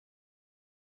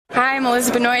Hi, I'm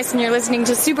Elizabeth Noyce, and you're listening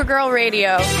to Supergirl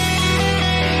Radio.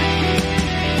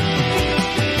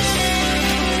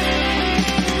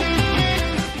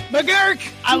 McGurk!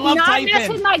 I love typing. Not mess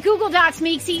with my Google Docs,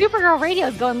 Meeksy. Supergirl Radio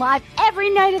is going live every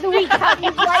night of the week. How do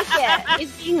you like it?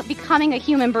 Is becoming a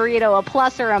human burrito a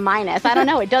plus or a minus? I don't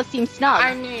know. It does seem snug.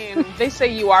 I mean, they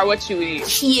say you are what you eat.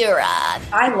 Kira.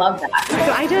 I love that.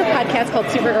 So I do a podcast called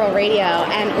Supergirl Radio,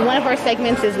 and one of our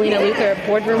segments is Lena Luthor,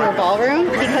 Boardroom or Ballroom.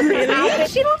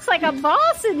 Because she looks like a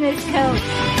boss in this coat.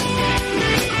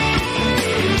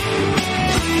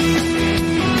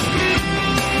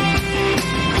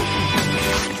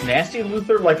 Nasty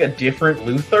Luthor like a different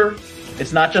Luthor?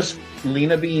 It's not just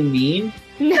Lena being mean?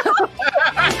 No.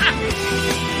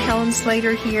 Helen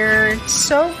Slater here.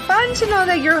 So fun to know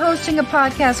that you're hosting a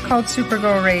podcast called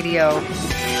Supergirl Radio.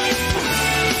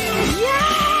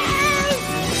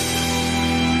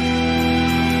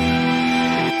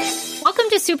 Welcome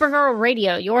to Supergirl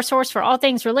Radio, your source for all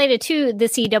things related to the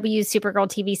CW's Supergirl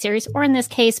TV series, or in this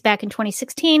case, back in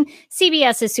 2016,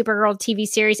 CBS's Supergirl TV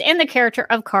series and the character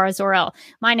of Kara Zor-El.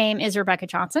 My name is Rebecca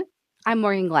Johnson. I'm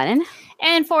Morgan Glennon.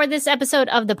 And for this episode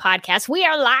of the podcast, we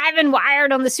are live and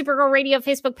wired on the Supergirl Radio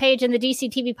Facebook page and the DC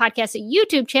TV Podcast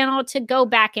YouTube channel to go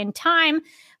back in time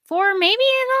for maybe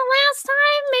the last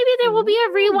time. Maybe there will be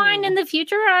a rewind in the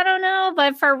future. I don't know.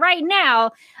 But for right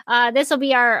now, this will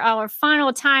be our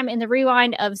final time in the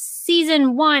rewind of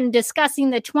Season 1,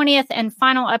 discussing the 20th and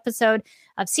final episode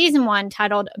of Season 1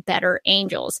 titled Better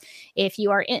Angels. If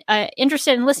you are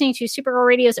interested in listening to Supergirl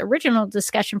Radio's original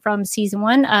discussion from Season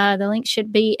 1, the link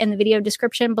should be in the video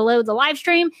description below the live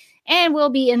stream and will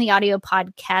be in the audio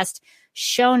podcast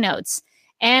show notes.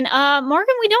 And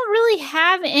Morgan, we don't really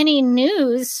have any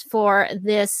news for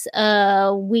this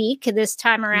week, this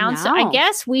time around. No. So I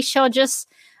guess we shall just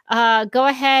go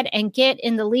ahead and get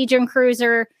in the Legion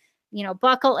Cruiser. You know,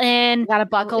 buckle in. Got to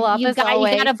buckle up as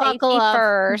always. You got to buckle up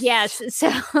first. Yes.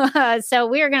 So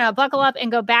we are going to buckle up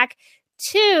and go back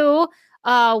to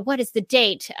what is the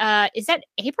date? Is that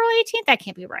April 18th? That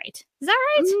can't be right. Is that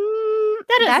right?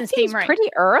 That seems seem right. Pretty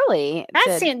early.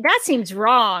 That seems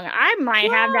wrong. I might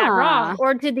have that wrong.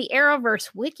 Or did the Arrowverse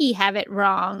Wiki have it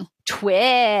wrong?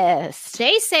 Twist.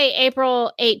 They say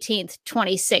April 18th,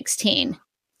 2016.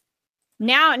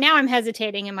 Now I'm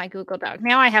hesitating in my Google Doc.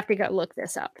 Now I have to go look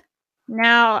this up.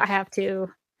 Now I have to.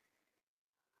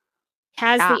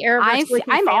 Has the Arrowverse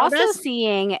Wiki I'm failed also us?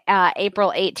 seeing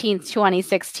April 18th,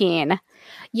 2016.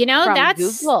 You know, from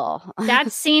Google.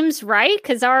 That seems right,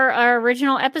 because our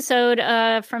original episode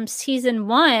from Season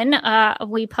 1,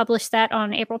 we published that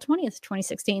on April 20th,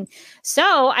 2016.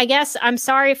 So I guess I'm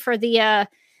sorry for the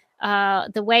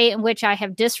way in which I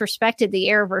have disrespected the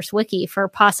Arrowverse Wiki for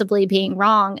possibly being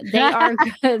wrong. They are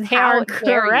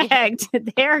correct.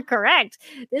 They are correct.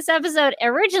 This episode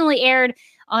originally aired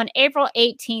on April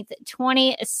 18th,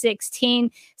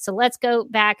 2016. So let's go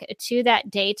back to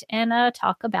that date and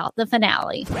talk about the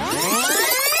finale.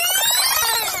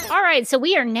 All right, so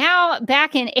we are now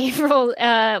back in April. What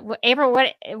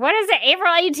is it?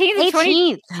 April 18th?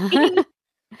 18th.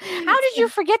 How did you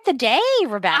forget the day,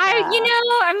 Rebecca?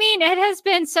 It has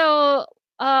been so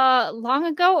long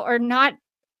ago, or not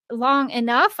long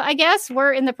enough, I guess.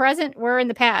 We're in the present, we're in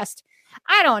the past.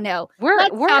 I don't know.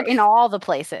 We're in all the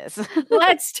places.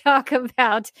 Let's talk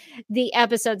about the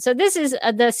episode. So this is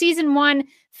the Season 1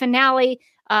 finale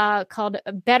called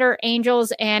Better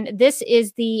Angels, and this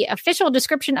is the official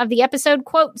description of the episode.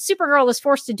 Quote, Supergirl is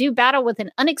forced to do battle with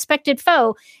an unexpected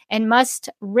foe and must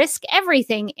risk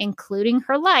everything, including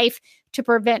her life, to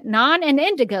prevent Non and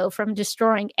Indigo from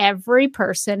destroying every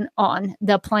person on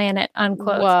the planet,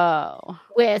 unquote. Whoa.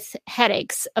 With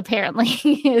headaches, apparently,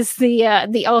 is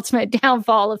the ultimate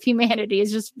downfall of humanity,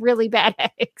 is just really bad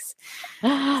headaches.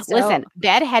 Listen,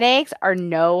 bad headaches are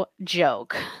no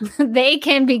joke. They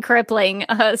can be crippling.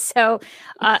 So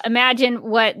imagine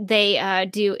what they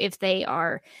do if they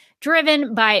are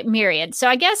driven by Myriad. So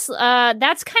I guess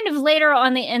that's kind of later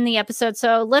on in the episode.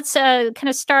 So let's kind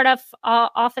of start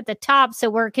off at the top.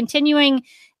 So we're continuing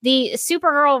the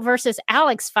Supergirl versus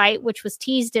Alex fight, which was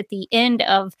teased at the end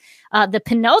of the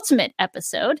penultimate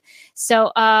episode.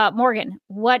 So Morgan,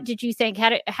 what did you think?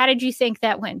 How did you think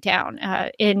that went down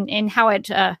in how it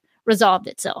resolved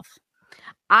itself?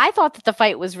 I thought that the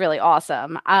fight was really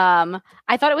awesome.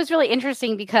 I thought it was really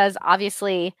interesting because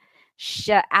obviously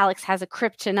Alex has a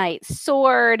kryptonite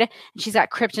sword, and she's got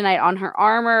kryptonite on her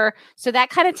armor. So that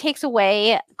kind of takes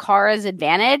away Kara's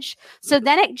advantage. So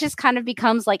then it just kind of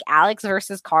becomes like Alex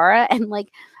versus Kara. And like,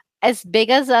 as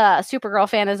big as a Supergirl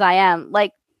fan as I am,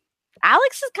 like,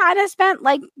 Alex has kind of spent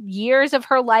like years of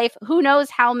her life, who knows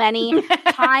how many,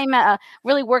 time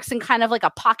really works in kind of like a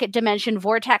pocket dimension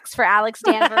vortex for Alex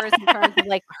Danvers in terms of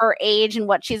like her age and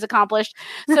what she's accomplished.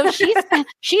 So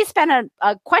she's spent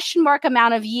a question mark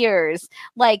amount of years,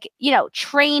 like, you know,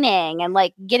 training and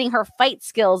like getting her fight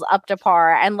skills up to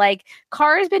par. And like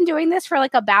Kara's been doing this for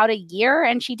like about a year,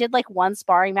 and she did like one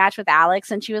sparring match with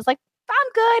Alex, and she was like, I'm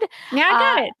good. Yeah, I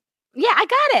got it. Yeah, I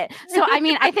got it. So, I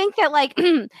mean, I think that, like,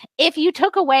 if you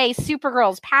took away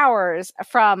Supergirl's powers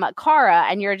from Kara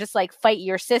and you're just like, fight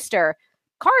your sister,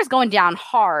 Kara's going down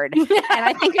hard. And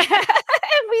I think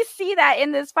we see that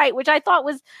in this fight, which I thought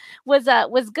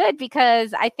was good,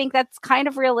 because I think that's kind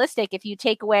of realistic. If you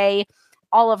take away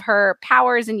all of her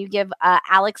powers and you give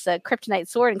Alex a kryptonite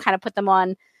sword and kind of put them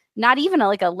on not even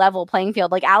like a level playing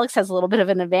field, like Alex has a little bit of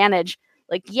an advantage.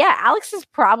 Like, yeah, Alex is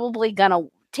probably going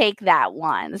to take that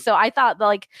one. So I thought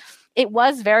like it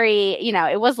was very, you know,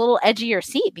 it was a little edge of your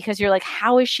seat, because you're like,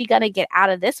 how is she going to get out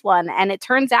of this one? And it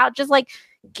turns out just like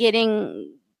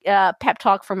getting pep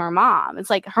talk from her mom. It's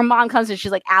like her mom comes and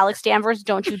she's like, Alex Danvers,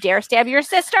 don't you dare stab your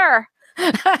sister.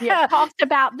 We talked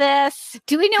about this.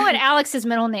 Do we know what Alex's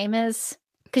middle name is?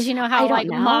 Because you know how like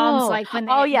know. Moms, like when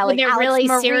they, like when they're Alex really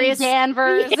Marie serious,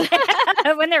 Danvers.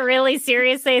 when they're really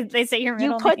serious, they say your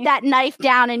middle You put name. that knife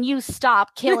down and you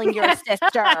stop killing your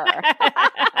sister.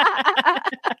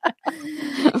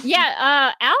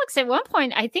 Yeah, Alex at one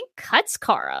point I think cuts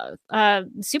Kara.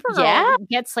 Supergirl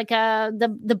gets like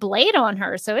the blade on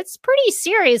her, so it's pretty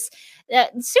serious.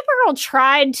 Supergirl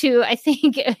tried to, I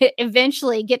think,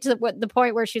 eventually get to the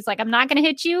point where she's like, I'm not going to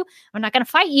hit you, I'm not going to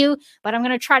fight you, but I'm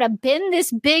going to try to bend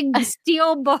this big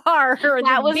steel bar.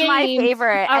 That was my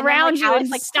favorite. Around you and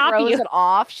like stop throws you. it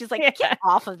off. She's like, get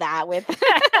off of that with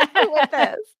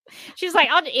this. She's like,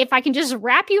 if I can just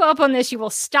wrap you up on this, you will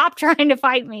stop trying to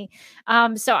fight me.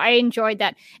 So I enjoyed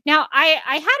that. Now, I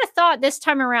had a thought this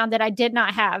time around that I did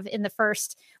not have in the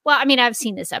first. Well, I mean, I've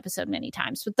seen this episode many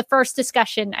times, but the first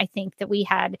discussion I think that we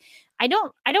had, I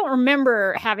don't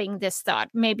remember having this thought.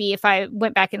 Maybe if I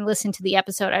went back and listened to the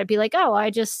episode, I'd be like, oh,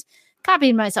 I just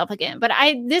copied myself again. But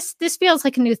this feels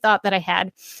like a new thought that I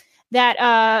had,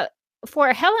 that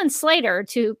for Helen Slater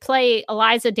to play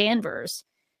Eliza Danvers,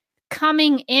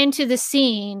 coming into the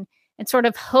scene and sort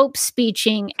of hope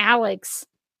speeching Alex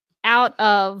out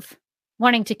of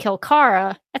wanting to kill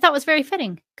Kara, I thought was very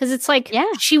fitting, because it's like,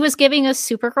 she was giving a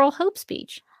Supergirl hope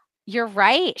speech. You're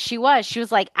right. She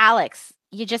was like, Alex,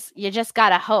 you just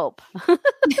gotta hope.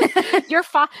 Your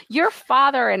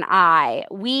father and I,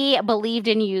 we believed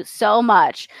in you so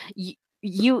much.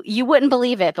 You wouldn't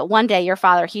believe it, but one day your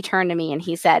father, he turned to me and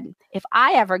he said, if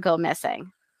I ever go missing,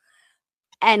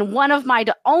 and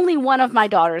only one of my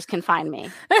daughters can find me,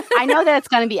 I know that it's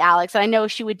going to be Alex, and I know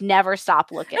she would never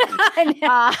stop looking.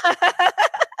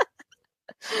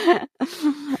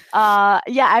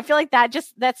 I feel like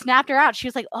that snapped her out. She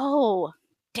was like, oh,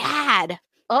 Dad.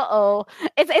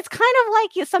 It's kind of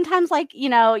like you sometimes, like, you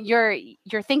know, you're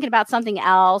thinking about something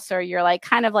else, or you're like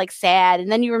kind of like sad,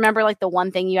 and then you remember like the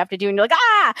one thing you have to do, and you're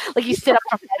like you sit up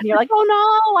from bed and you're like, oh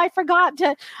no,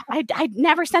 I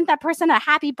never sent that person a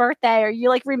happy birthday, or you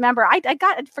like remember I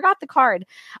forgot the card.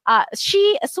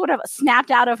 She sort of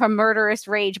snapped out of her murderous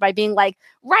rage by being like,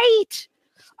 right,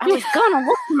 I was gonna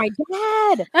look for my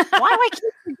dad. Why do I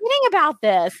keep forgetting about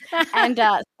this? And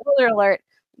spoiler alert,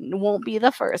 won't be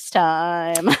the first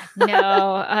time.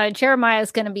 No, Jeremiah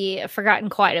is going to be forgotten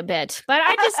quite a bit. But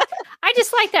I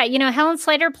just like that. You know, Helen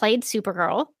Slater played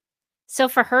Supergirl, so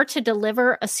for her to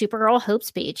deliver a Supergirl hope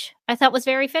speech, I thought was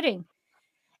very fitting.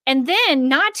 And then,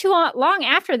 not too long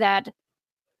after that,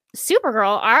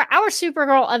 Supergirl, our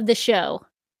Supergirl of the show,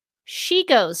 she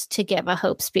goes to give a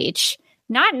hope speech.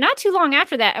 Not too long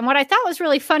after that. And what I thought was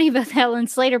really funny about the Helen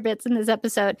Slater bits in this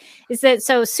episode is that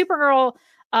Supergirl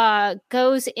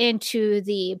goes into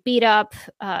the beat up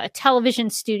television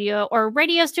studio or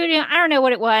radio studio. I don't know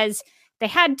what it was. They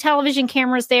had television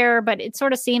cameras there, but it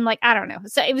sort of seemed like, I don't know.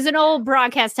 So it was an old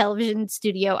broadcast television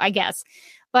studio, I guess.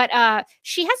 But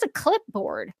she has a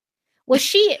clipboard.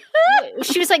 She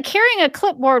was like carrying a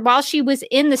clipboard while she was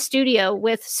in the studio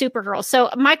with Supergirl. So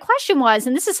my question was,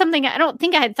 and this is something I don't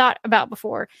think I had thought about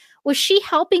before, was she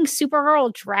helping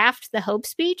Supergirl draft the hope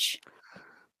speech?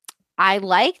 I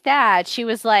like that. She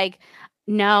was like,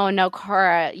 no,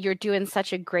 Kara, you're doing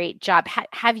such a great job.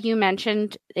 Have you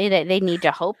mentioned that they need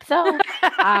to hope, though?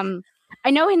 I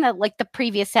know in the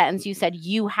previous sentence you said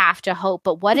you have to hope,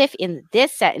 but what if in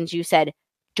this sentence you said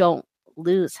don't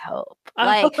lose hope.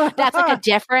 Like that's like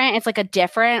it's like a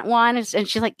different one. And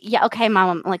she's like, yeah, okay,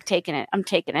 Mom, I'm like taking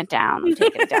it down.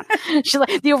 She's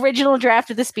like, the original draft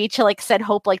of the speech like said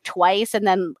hope like twice, and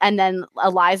then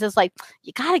Eliza's like,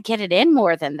 you got to get it in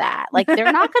more than that. Like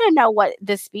they're not going to know what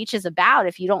this speech is about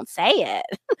if you don't say it.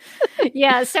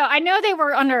 Yeah, so I know they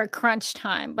were under a crunch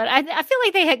time, but I feel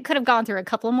like they could have gone through a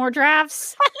couple more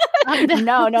drafts.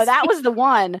 No, that was the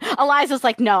one. Eliza's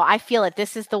like, no, I feel it.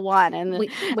 This is the one. And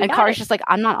Kara's just like,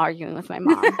 I'm not arguing with my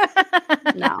mom.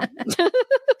 No.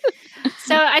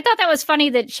 So I thought that was funny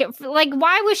that she, like,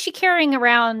 why was she carrying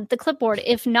around the clipboard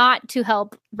if not to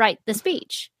help write the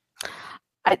speech?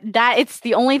 It's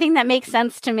the only thing that makes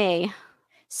sense to me.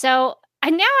 So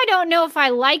now I don't know if I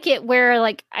like it where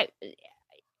like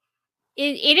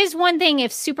it is one thing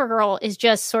if Supergirl is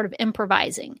just sort of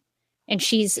improvising and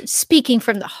she's speaking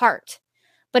from the heart.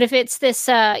 But if it's this,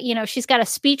 she's got a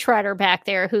speechwriter back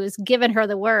there who's given her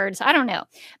the words, I don't know.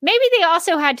 Maybe they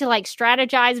also had to like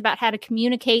strategize about how to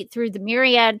communicate through the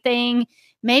myriad thing.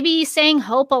 Maybe saying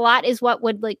hope a lot is what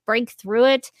would like break through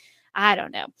it. I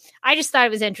don't know. I just thought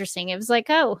it was interesting. It was like,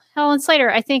 oh, Helen Slater,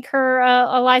 I think her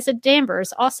Eliza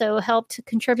Danvers also helped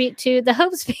contribute to the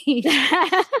hope speech.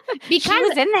 Because she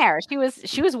was in there.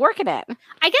 She was working it.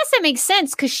 I guess that makes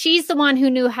sense because she's the one who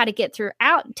knew how to get through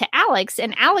out to Alex,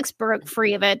 and Alex broke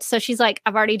free of it. So she's like,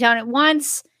 I've already done it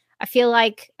once. I feel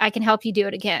like I can help you do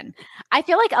it again. I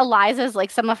feel like Eliza's,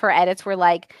 like, some of her edits were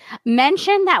like,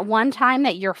 mention that one time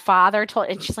that your father told,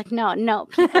 and she's like, no,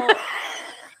 people...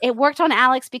 It worked on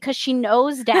Alex because she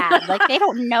knows Dad. Like, they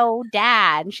don't know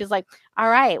Dad. And she's like, all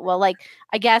right, well, like,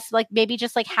 I guess, like, maybe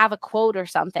just, like, have a quote or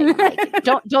something. Like,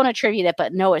 don't attribute it,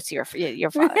 but no, it's your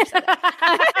father said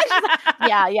it.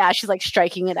 Yeah. She's, like,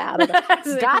 striking it out.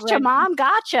 Gotcha, Mom,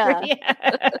 gotcha.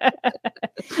 Yeah.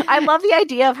 I love the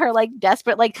idea of her, like,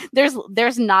 desperate. Like, there's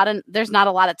not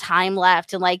a lot of time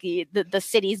left. And, like, the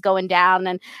city's going down.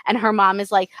 And her mom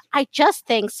is like, I just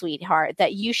think, sweetheart,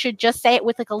 that you should just say it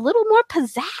with, like, a little more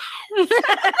pizzazz.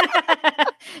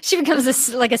 She becomes a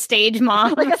stage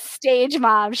mom. Like a stage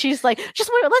mom. She's like, just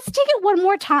wait, let's take it one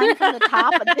more time from the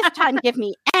top, but this time give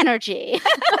me energy.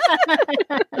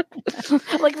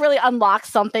 Like really unlock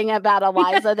something about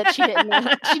Eliza that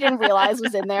she didn't realize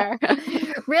was in there.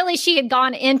 Really, she had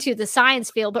gone into the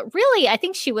science field, but really, I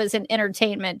think she was an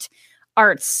entertainment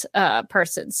arts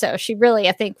person. So she really,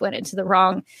 I think, went into the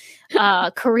wrong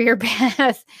career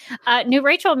path. New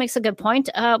Rachel makes a good point.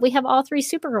 We have all three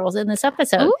Supergirls in this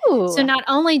episode. Ooh. So not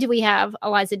only do we have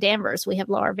Eliza Danvers, we have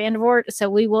Laura Vandervoort. So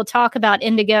we will talk about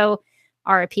Indigo,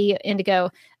 RIP Indigo,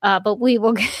 but we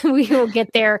will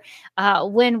get there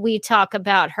when we talk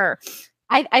about her.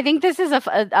 I think this is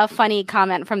a funny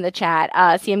comment from the chat.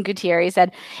 CM Gutierrez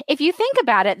said, if you think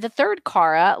about it, the third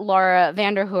Kara, Laura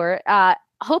Vandervoort,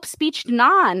 Hope speeched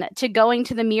non to going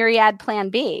to the Myriad Plan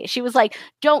B. She was like,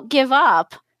 don't give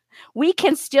up. We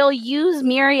can still use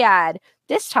Myriad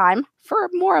this time for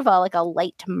more of a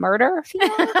light murder feel.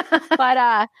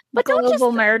 but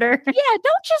global murder. Yeah,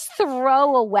 don't just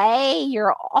throw away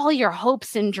all your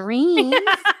hopes and dreams.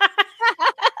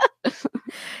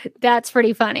 That's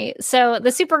pretty funny. So the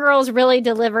Supergirls really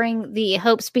delivering the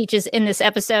hope speeches in this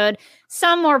episode.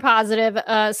 Some more positive,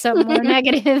 some more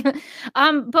negative. But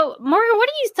Morgan, what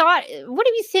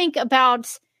do you think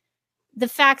about the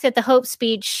fact that the hope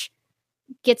speech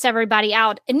gets everybody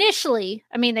out initially?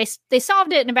 I mean, they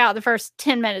solved it in about the first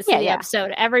 10 minutes of the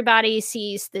episode. Everybody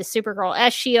sees the Supergirl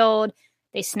S shield.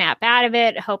 They snap out of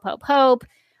it. Hope, hope, hope.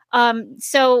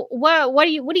 So what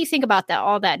do you think about that?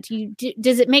 All that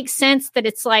does it make sense that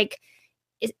it's like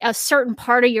a certain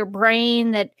part of your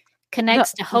brain that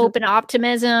connects to hope and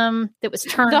optimism that was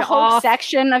turned off? The whole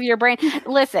section of your brain.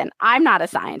 Listen, I'm not a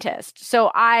scientist, so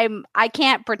I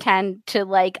can't pretend to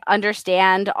like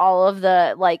understand all of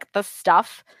the the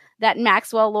stuff that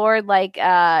Maxwell Lord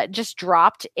just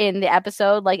dropped in the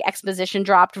episode. Like exposition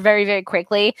dropped very, very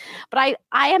quickly. But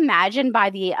I imagine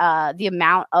by the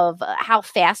amount of how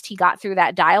fast he got through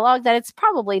that dialogue that it's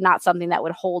probably not something that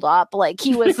would hold up. Like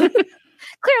he was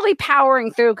clearly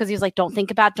powering through because he's like, don't think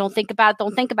about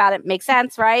it. Makes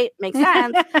sense, right? Makes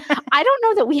sense. I don't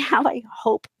know that we have a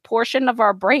hope portion of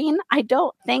our brain. I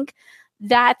don't think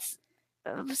that's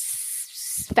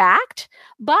fact,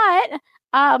 but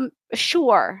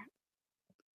sure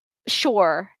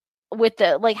with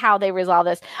the how they resolve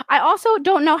this. I also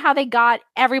don't know how they got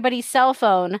everybody's cell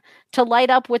phone to light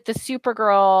up with the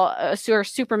Supergirl or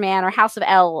Superman or House of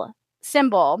L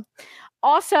symbol.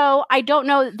 Also, I don't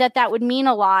know that would mean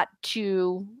a lot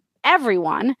to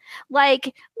everyone.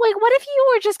 Like what if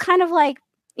you were just kind of like,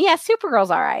 yeah,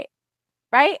 Supergirl's all right?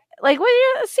 Right? Like, well,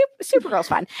 Supergirl's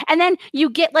fun. And then you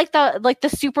get like the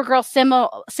Supergirl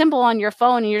symbol on your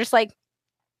phone, and you're just like,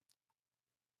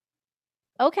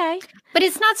 okay. But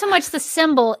it's not so much the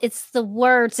symbol, it's the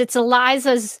words. It's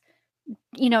Eliza's,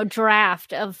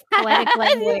 draft of poetic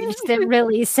language that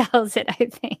really sells it, I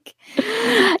think.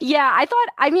 Yeah,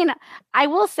 I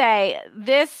will say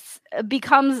this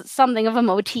becomes something of a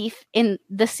motif in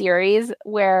the series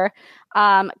where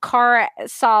Kara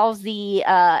solves the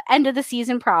end of the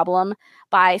season problem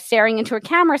by staring into a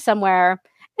camera somewhere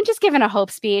and just giving a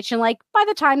hope speech. And like by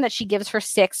the time that she gives her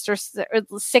sixth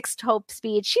hope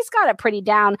speech, she's got it pretty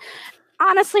down.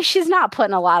 Honestly, she's not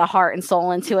putting a lot of heart and soul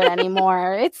into it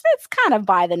anymore. It's kind of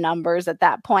by the numbers at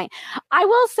that point. I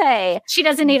will say she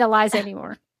doesn't need Eliza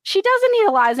anymore. She doesn't need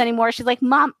Eliza anymore. She's like,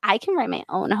 Mom, I can write my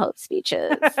own hope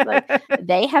speeches. Like,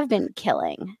 they have been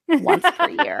killing once per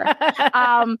year.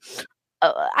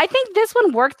 I think this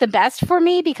one worked the best for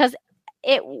me because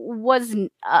it was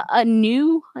a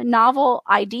new novel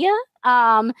idea.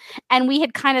 And we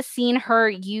had kind of seen her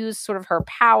use sort of her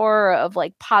power of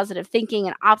like positive thinking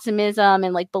and optimism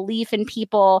and like belief in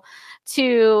people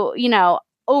to,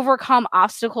 overcome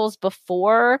obstacles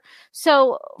before.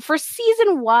 So for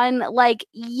season 1, like,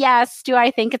 yes, do I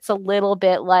think it's a little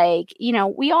bit like,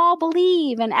 we all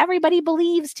believe and everybody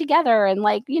believes together and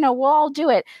like, we'll all do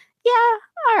it. Yeah.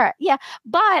 All right. Yeah.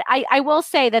 But I will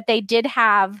say that they did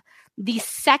have the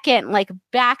second like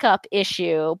backup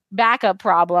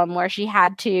problem where she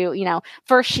had to,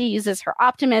 first she uses her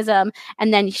optimism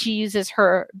and then she uses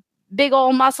her big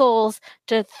old muscles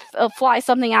to fly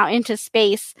something out into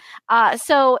space.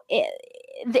 So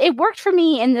it worked for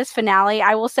me in this finale.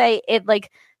 I will say it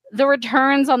like the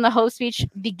returns on the hope speech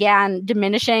began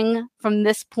diminishing from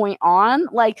this point on.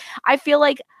 Like I feel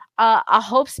like a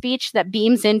hope speech that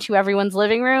beams into everyone's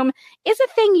living room is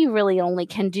a thing you really only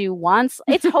can do once.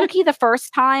 It's hokey the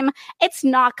first time. It's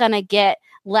not going to get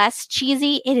less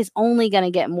cheesy. It is only going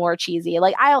to get more cheesy.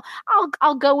 Like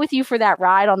I'll go with you for that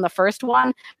ride on the first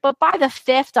one, but by the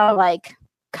 5th, I'm like,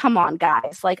 come on,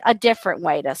 guys, like a different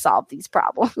way to solve these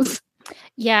problems.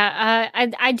 Yeah,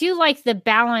 I do like the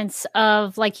balance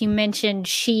of, like you mentioned,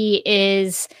 she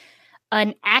is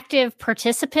an active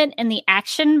participant in the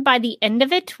action by the end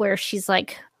of it, where she's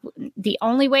like the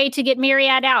only way to get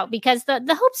Myriad out, because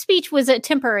the hope speech was a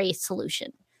temporary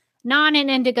solution. Non and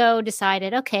Indigo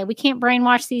decided, okay, we can't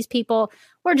brainwash these people.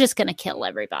 We're just going to kill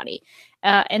everybody.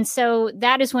 And so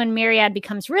that is when Myriad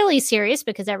becomes really serious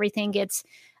because everything gets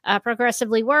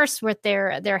progressively worse with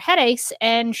their headaches.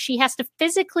 And she has to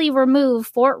physically remove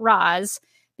Fort Roz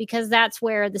because that's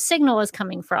where the signal is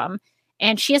coming from.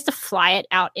 And she has to fly it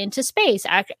out into space,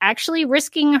 actually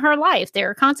risking her life. There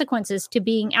are consequences to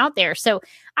being out there. So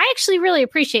I actually really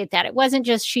appreciate that. It wasn't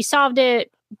just she solved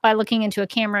it by looking into a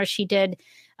camera. She did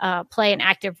play an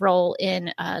active role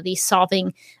in the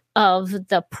solving of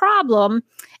the problem.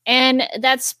 And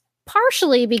that's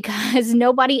partially because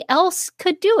nobody else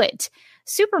could do it.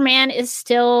 Superman is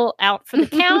still out for the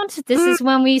count. This is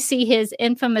when we see his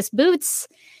infamous boots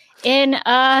in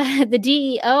the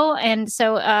DEO. And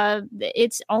so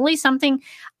it's only something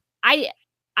I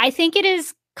think it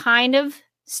is kind of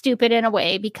stupid in a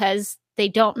way because they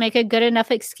don't make a good enough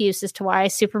excuse as to why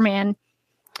Superman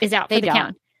is out for the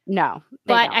count. No,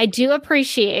 but don't. I do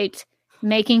appreciate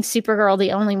making Supergirl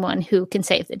the only one who can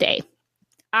save the day.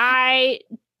 I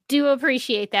do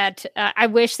appreciate that. I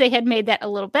wish they had made that a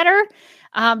little better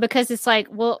because it's like,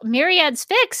 well, Myriad's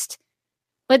fixed.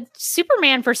 But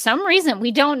Superman, for some reason,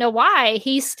 we don't know why,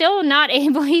 he's still not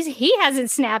able. He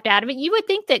hasn't snapped out of it. You would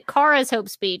think that Kara's hope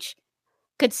speech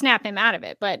could snap him out of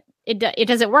it, but it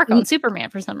doesn't work on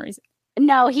Superman for some reason.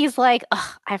 No, he's like,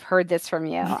 I've heard this from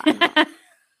you.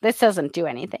 This doesn't do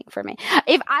anything for me.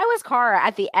 If I was Kara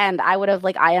at the end, I would have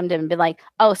like IM'd him and been like,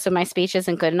 oh, so my speech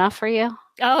isn't good enough for you?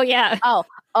 Oh, yeah.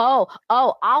 Oh,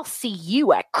 I'll see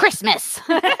you at Christmas.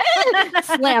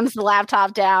 Slams the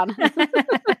laptop down.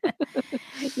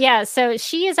 Yeah, so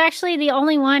she is actually the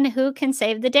only one who can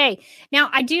save the day.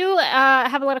 Now, I do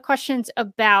have a lot of questions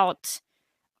about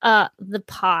the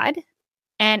pod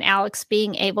and Alex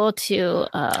being able to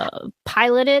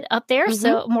pilot it up there. Mm-hmm.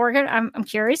 So, Morgan, I'm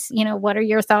curious, what are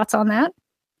your thoughts on that?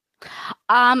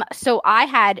 So I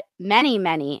had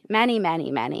many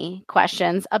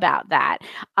questions about that.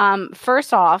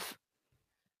 First off,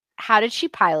 how did she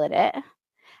pilot it?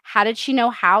 How did she know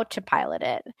how to pilot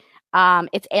it?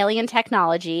 It's alien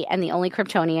technology, and the only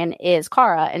Kryptonian is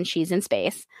Kara, and she's in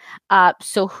space.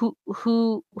 So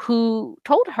who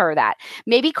told her that?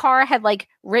 Maybe Kara had like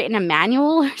written a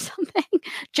manual or something,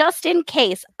 just in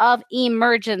case of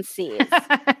emergencies.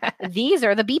 These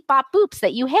are the beep bop boops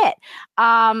that you hit.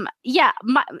 Yeah,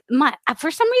 my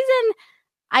for some reason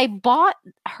I bought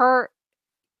her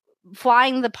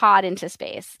flying the pod into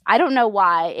space. I don't know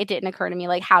why it didn't occur to me,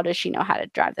 like, how does she know how to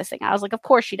drive this thing? I was like, of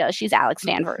course she does. She's Alex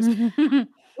Danvers. Where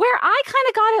I kind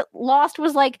of got it lost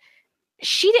was like,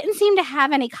 she didn't seem to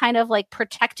have any kind of like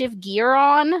protective gear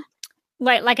on.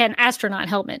 Like an astronaut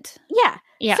helmet. Yeah.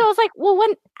 Yeah. So I was like, well,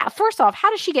 first off, how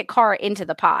does she get Kara into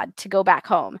the pod to go back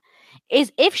home?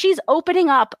 Is if she's opening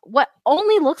up what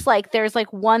only looks like there's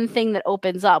like one thing that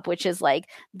opens up, which is like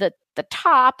the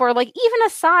top or like even a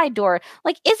side door.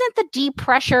 Like, isn't the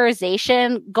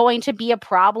depressurization going to be a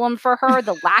problem for her?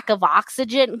 The lack of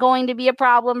oxygen going to be a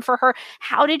problem for her?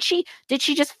 How did she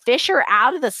just fish her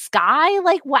out of the sky?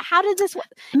 Like, what? How did this?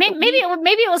 Maybe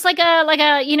it was like a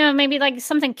maybe like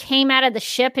something came out of the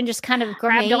ship and just kind of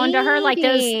grabbed onto her, like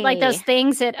those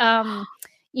things that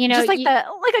just like a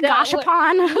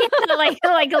gashapon, like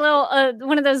a little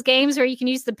one of those games where you can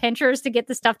use the pinchers to get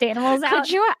the stuffed animals out.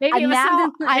 Could you? I'm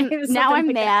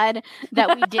mad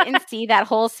that we didn't see that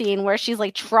whole scene where she's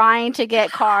like trying to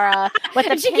get Kara, but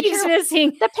the she keeps missing.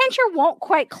 The pincher won't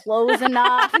quite close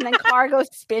enough, and then Kara goes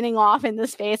spinning off into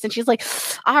space, and she's like,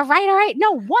 "All right,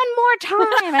 no, one more time,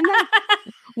 and then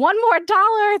one more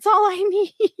 $1. It's all I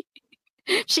need."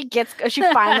 She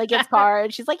finally gets Kara,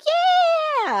 and she's like,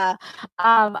 yeah.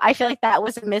 I feel like that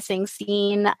was a missing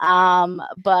scene.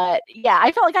 But yeah,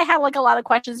 I felt like I had like a lot of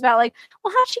questions about like,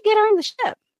 well, how'd she get her in the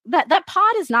ship? That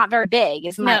pod is not very big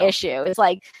is my issue. It's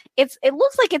like it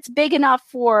looks like it's big enough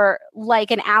for like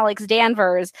an Alex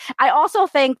Danvers. I also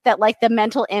think that like the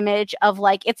mental image of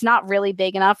like it's not really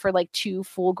big enough for like two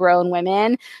full grown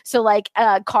women. So like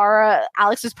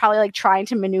Alex was probably like trying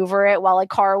to maneuver it while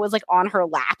like Kara was like on her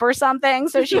lap or something.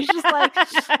 So she's just like,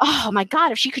 oh my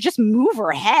God, if she could just move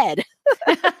her head.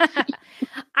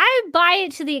 I buy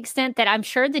it to the extent that I'm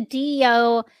sure the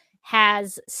DEO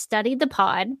has studied the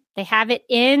pod. They have it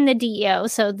in the DEO,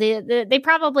 so they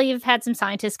probably have had some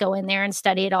scientists go in there and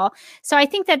study it all. So I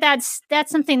think that's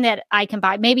something that I can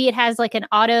buy. Maybe it has like an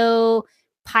auto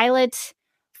pilot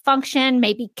function.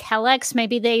 Maybe Kellex.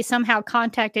 Maybe they somehow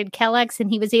contacted Kellex and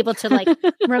he was able to like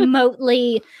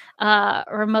remotely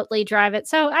drive it.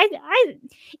 So I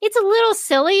it's a little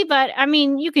silly, but I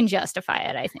mean you can justify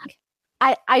it, I think.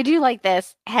 I do like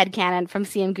this headcanon from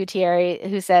CM Gutierrez,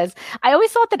 who says, I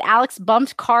always thought that Alex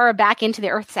bumped Kara back into the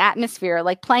Earth's atmosphere,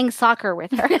 like playing soccer with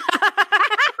her. Could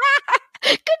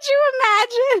you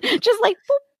imagine? Just like,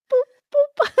 boop, boop,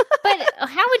 boop. But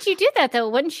how would you do that, though?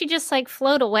 Wouldn't she just like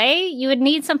float away? You would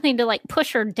need something to like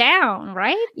push her down,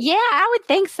 right? Yeah, I would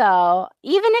think so.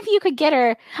 Even if you could get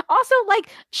her. Also, like,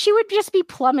 she would just be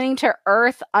plummeting to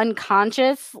Earth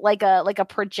unconscious, like a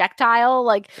projectile.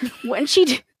 Like, wouldn't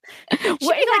she She'd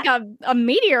be like a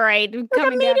meteorite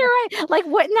coming down. Like,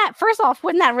 wouldn't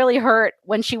that really hurt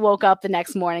when she woke up the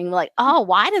next morning? Like, oh,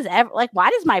 why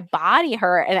does my body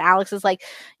hurt? And Alex is like,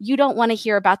 you don't want to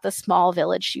hear about the small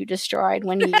village you destroyed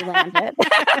when you landed.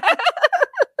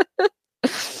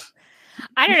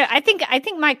 I don't know. I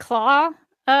think my claw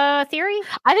theory.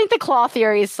 I think the claw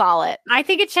theory is solid. I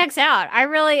think it checks out.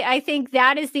 I think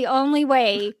that is the only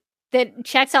way that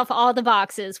checks off all the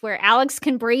boxes where Alex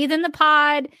can breathe in the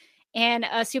pod and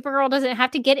Supergirl doesn't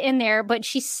have to get in there, but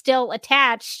she's still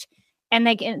attached and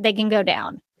they can go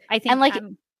down. I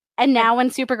think. And now when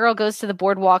Supergirl goes to the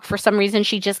boardwalk, for some reason,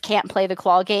 she just can't play the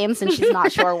claw games and she's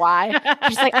not sure why.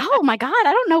 She's like, oh my God,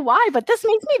 I don't know why, but this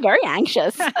makes me very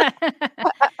anxious.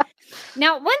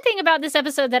 Now, one thing about this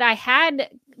episode that I had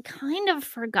kind of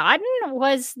forgotten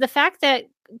was the fact that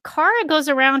Kara goes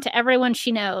around to everyone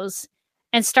she knows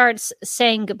and starts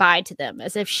saying goodbye to them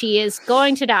as if she is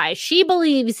going to die. She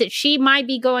believes that she might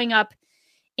be going up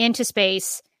into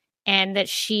space and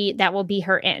that will be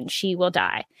her end. She will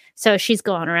die. So she's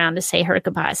going around to say her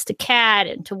goodbyes to Kat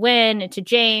and to Wynn and to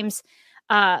James.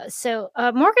 So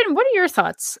Morgan, what are your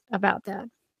thoughts about that?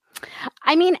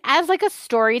 I mean, as like a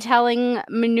storytelling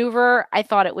maneuver, I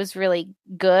thought it was really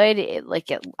good. It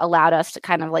allowed us to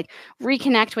kind of like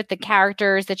reconnect with the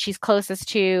characters that she's closest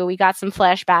to. We got some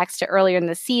flashbacks to earlier in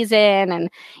the season and,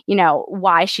 you know,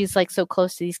 why she's like so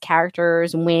close to these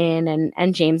characters, Wynn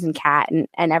and James and Kat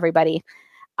and everybody.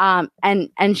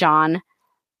 And John.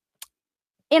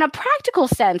 In a practical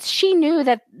sense, she knew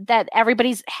that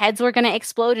everybody's heads were going to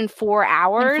explode in 4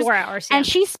 hours. In 4 hours, yeah. And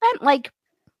she spent like,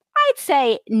 I I'd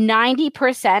say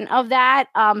 90% of that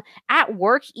at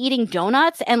work eating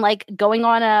donuts and like going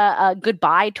on a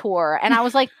goodbye tour. And I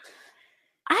was like,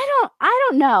 I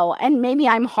don't know. And maybe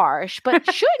I'm harsh, but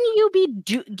shouldn't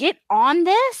you get on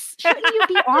this? Shouldn't you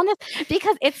be on this?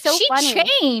 Because it's so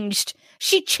funny.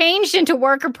 She changed into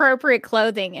work appropriate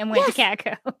clothing and went to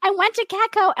Catco. I went to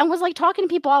Catco and was like talking to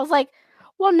people. I was like,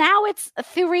 well, now it's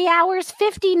 3 hours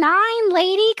 59,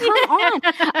 lady. Come on.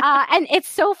 And it's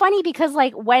so funny because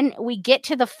like when we get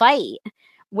to the fight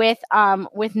with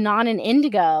Non and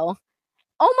Indigo,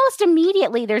 almost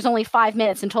immediately there's only 5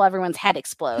 minutes until everyone's head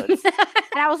explodes.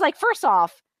 And I was like, first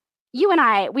off, you and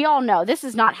I, we all know this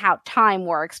is not how time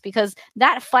works, because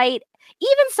that fight,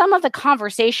 even some of the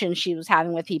conversations she was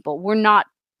having with people were not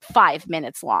 5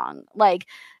 minutes long. Like,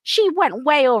 she went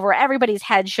way over. Everybody's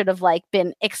head should have like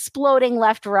been exploding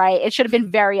left, right. It should have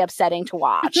been very upsetting to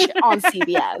watch on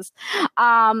CBS.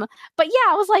 But yeah,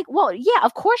 I was like, well, yeah,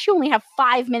 of course you only have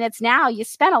 5 minutes now. You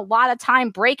spent a lot of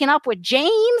time breaking up with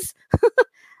James.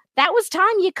 That was time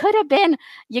you could have been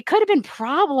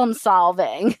problem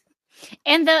solving.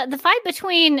 And the fight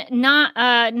between Non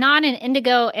and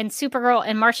Indigo and Supergirl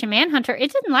and Martian Manhunter,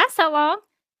 it didn't last that long.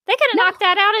 They could have knocked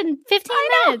that out in 15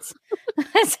 minutes.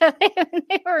 So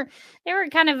they were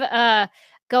kind of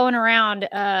going around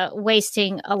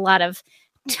wasting a lot of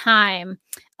time.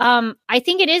 I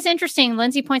think it is interesting.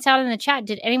 Lindsay points out in the chat,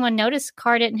 did anyone notice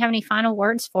Carr didn't have any final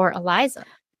words for Eliza?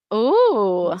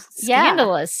 Ooh,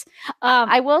 scandalous. Yeah.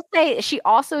 I will say she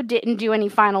also didn't do any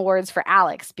final words for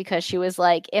Alex, because she was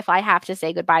like, if I have to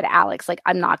say goodbye to Alex, like,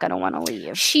 I'm not going to want to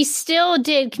leave. She still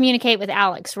did communicate with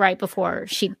Alex right before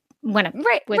she went up.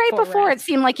 Right before it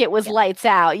seemed like it was lights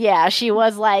out. Yeah, she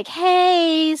was like,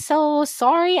 hey, so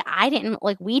sorry,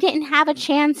 we didn't have a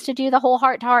chance to do the whole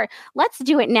heart to heart. Let's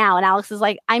do it now. And Alex is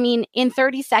like, I mean, in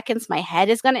 30 seconds, my head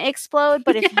is going to explode.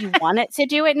 But if you wanted to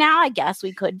do it now, I guess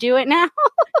we could do it now.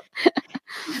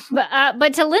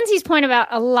 But to Lindsay's point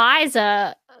about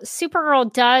Eliza,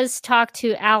 Supergirl does talk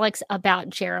to Alex about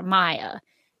Jeremiah,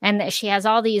 and that she has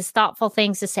all these thoughtful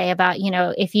things to say about,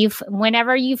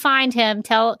 whenever you find him,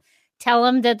 tell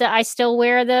him that I still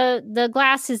wear the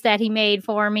glasses that he made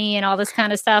for me and all this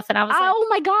kind of stuff. And I was oh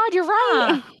my God, you're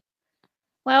right.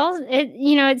 Well,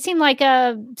 it seemed like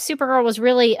Supergirl was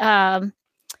really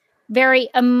very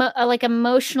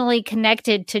emotionally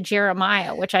connected to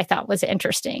Jeremiah, which I thought was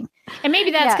interesting. And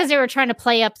maybe that's because they were trying to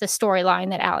play up the storyline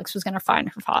that Alex was going to find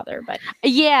her father. But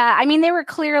yeah, I mean, they were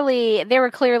clearly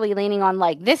leaning on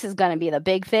like, this is going to be the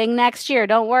big thing next year.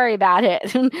 Don't worry about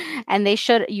it. And you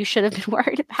should have been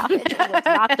worried about it. It was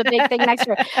not the big thing next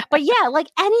year. But yeah, like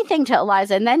anything to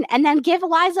Eliza, and then give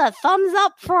Eliza a thumbs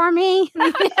up for me.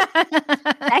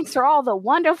 Thanks for all the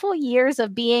wonderful years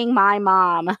of being my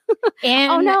mom.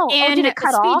 And oh no. And did it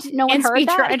cut off? No one heard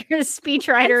that?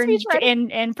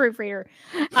 Speechwriter and proofreader.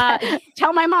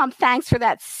 Tell my mom thanks for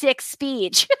that sick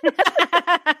speech.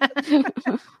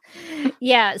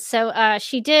 Yeah, so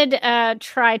she did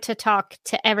try to talk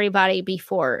to everybody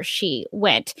before she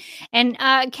went. And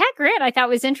Kat Grant, I thought,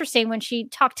 was interesting when she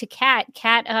talked to Kat.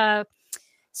 Kat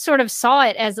sort of saw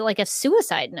it as like a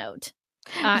suicide note.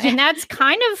 And that's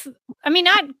kind of, I mean,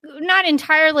 not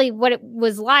entirely what it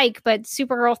was like, but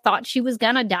Supergirl thought she was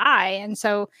gonna die, and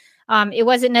so it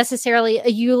wasn't necessarily a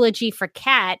eulogy for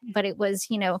Kat, but it was,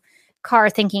 Carr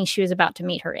thinking she was about to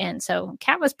meet her end. So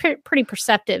Kat was pretty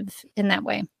perceptive in that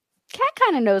way. Kat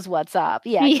kind of knows what's up.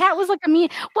 Yeah, Kat was like well,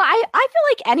 I feel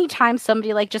like anytime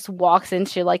somebody like just walks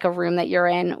into like a room that you're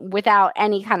in without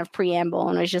any kind of preamble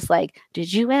and was just like,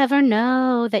 did you ever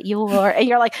know that and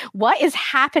you're like, what is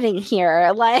happening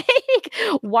here? Like,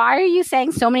 why are you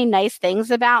saying so many nice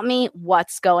things about me?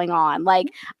 What's going on? Like,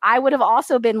 I would have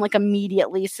also been like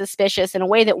immediately suspicious in a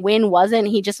way that Wynn wasn't.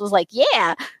 He just was like,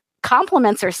 yeah,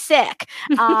 compliments are sick.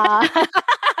 Well,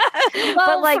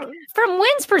 but like from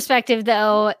Wynn's perspective,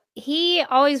 though, he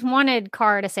always wanted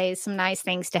Carr to say some nice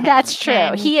things to him. That's true.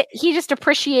 And he just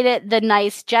appreciated the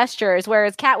nice gestures,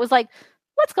 whereas Kat was like,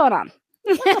 "What's going on?"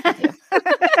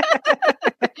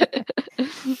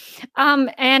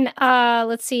 And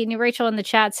let's see. New Rachel in the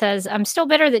chat says, I'm still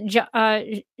bitter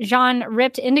that Jean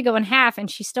ripped Indigo in half and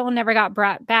she still never got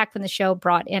brought back when the show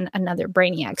brought in another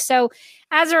Brainiac. So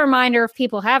as a reminder, if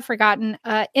people have forgotten,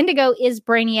 Indigo is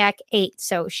Brainiac 8.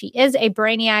 So she is a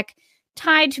Brainiac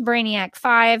tied to Brainiac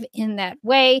 5 in that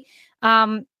way.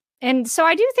 And so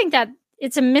I do think that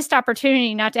it's a missed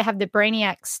opportunity not to have the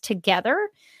Brainiacs together.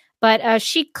 But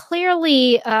she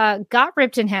clearly got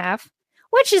ripped in half,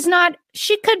 which is not,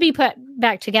 she could be put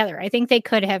back together. I think they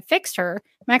could have fixed her.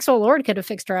 Maxwell Lord could have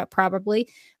fixed her up probably.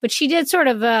 But she did sort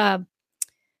of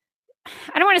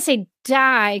I don't want to say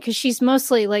die because she's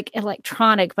mostly like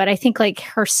electronic, but I think like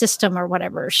her system or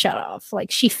whatever shut off.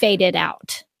 Like she faded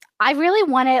out. I really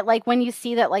want it, like when you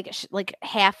see that like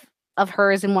half of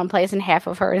her is in one place and half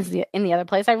of her is in the other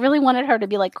place. I really wanted her to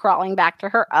be like crawling back to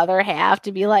her other half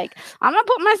to be like, I'm gonna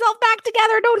put myself back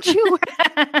together, don't you?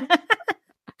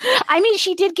 I mean,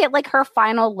 she did get like her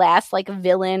final last like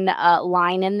villain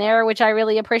line in there, which I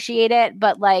really appreciate it.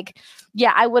 But like,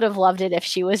 yeah, I would have loved it if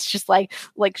she was just like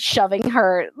shoving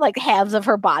her like halves of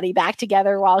her body back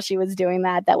together while she was doing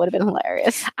that. That would have been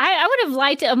hilarious. I would have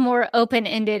liked a more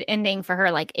open-ended ending for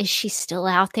her. Like, is she still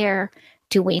out there?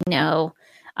 Do we know?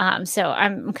 So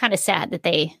I'm kind of sad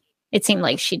that it seemed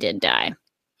like she did die.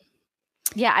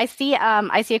 Yeah, I see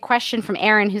a question from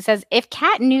Aaron who says, if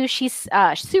Kat knew she's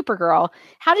Supergirl,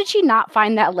 how did she not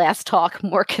find that last talk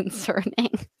more concerning?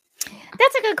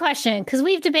 That's a good question, because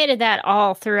we've debated that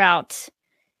all throughout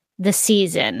the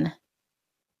season.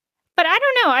 But I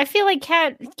don't know. I feel like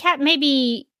Kat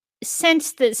maybe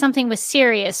sensed that something was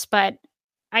serious, but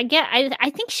I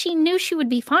think she knew she would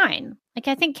be fine. Like,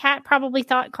 I think Kat probably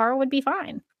thought Kara would be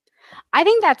fine. I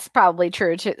think that's probably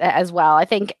true as well. I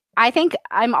think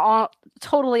I'm all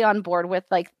totally on board with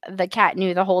like the Kat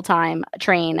knew the whole time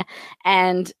train.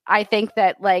 And I think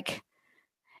that like,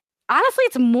 honestly,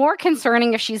 it's more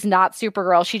concerning if she's not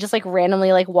Supergirl. She just like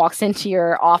randomly like walks into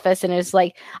your office and is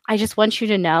like, I just want you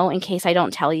to know, in case I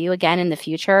don't tell you again in the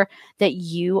future, that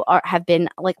you have been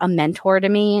like a mentor to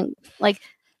me. Like,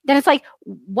 then it's like,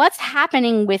 what's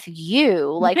happening with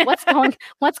you? Like, what's going,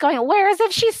 whereas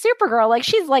if she's Supergirl, like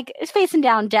she's like facing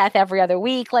down death every other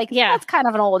week. Like, yeah, that's kind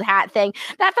of an old hat thing.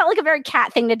 That felt like a very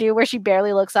Kat thing to do, where she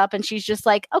barely looks up and she's just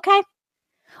like, okay.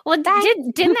 Well,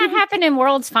 didn't that happen in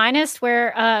World's Finest,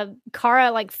 where Kara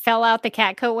like fell out the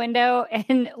Catco window,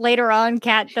 and later on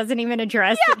Kat doesn't even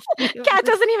address it? Kat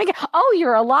doesn't even get, oh,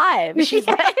 you're alive. She's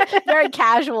like very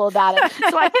casual about it.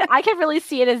 So I could really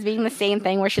see it as being the same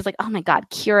thing, where she's like, oh my God,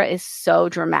 Kira is so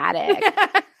dramatic.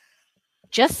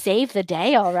 Just save the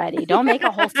day already. Don't make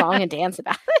a whole song and dance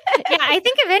about it. Yeah, I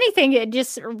think if anything, it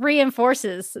just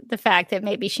reinforces the fact that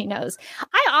maybe she knows.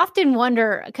 I often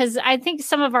wonder, because I think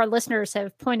some of our listeners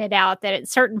have pointed out that at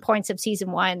certain points of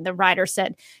season 1, the writer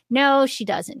said, no, she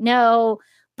doesn't know.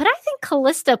 But I think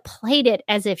Callista played it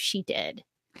as if she did.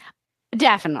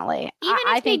 Definitely. Even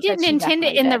if they didn't intend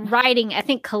it in the writing, I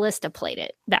think Callista played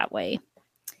it that way.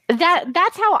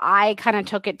 That's how I kind of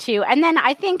took it too. And then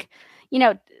I think,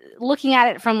 looking at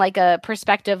it from like a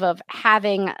perspective of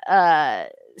having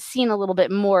seen a little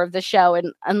bit more of the show,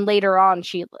 and later on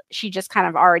she just kind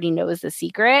of already knows the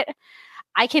secret.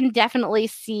 I can definitely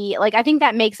see, like, I think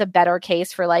that makes a better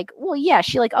case for like, well, yeah,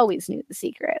 she like always knew the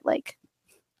secret. Like,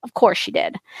 of course she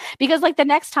did. Because like the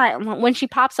next time when she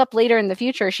pops up later in the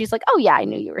future, she's like, oh yeah, I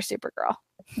knew you were Supergirl.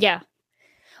 Yeah.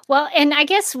 Well, and I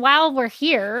guess while we're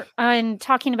here and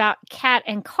talking about Kat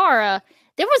and Kara,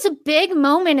 there was a big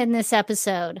moment in this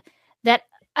episode that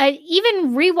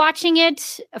even rewatching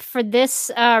it for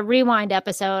this rewind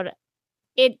episode,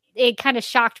 it kind of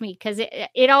shocked me, because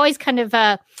it always kind of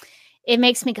it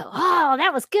makes me go, oh,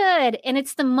 that was good. And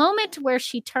it's the moment where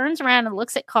she turns around and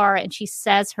looks at Kara and she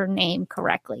says her name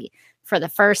correctly for the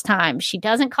first time. She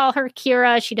doesn't call her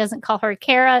Kira. She doesn't call her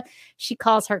Kara. She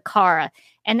calls her Kara.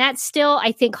 And that still,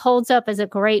 I think, holds up as a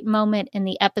great moment in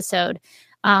the episode.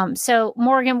 So,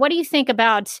 Morgan, what do you think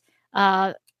about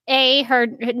A, her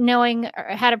knowing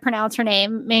how to pronounce her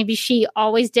name? Maybe she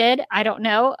always did. I don't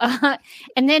know.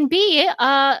 And then B,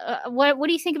 what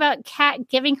do you think about Kat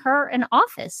giving her an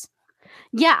office?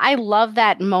 Yeah, I love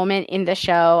that moment in the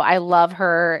show. I love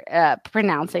her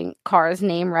pronouncing Kara's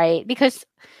name right, because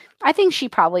I think she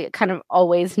probably kind of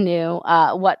always knew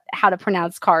how to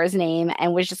pronounce Kara's name,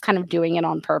 and was just kind of doing it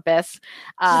on purpose.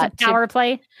 Just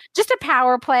a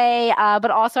power play.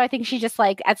 But also I think she just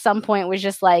like at some point was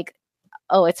just like,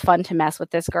 oh, it's fun to mess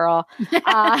with this girl. It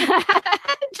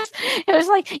was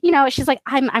like, she's like,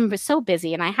 I'm so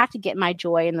busy and I have to get my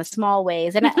joy in the small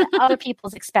ways and at other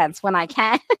people's expense when I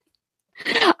can.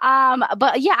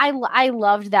 But yeah, I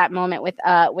loved that moment with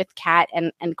Kat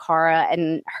and Kara,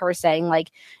 and her saying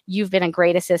like, you've been a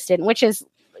great assistant, which is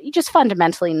just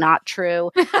fundamentally not true.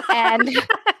 And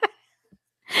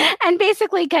and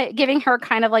basically giving her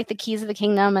kind of like the keys of the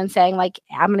kingdom and saying like,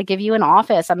 I'm going to give you an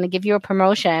office. I'm going to give you a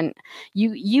promotion.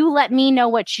 You let me know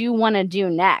what you want to do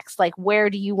next. Like, where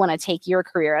do you want to take your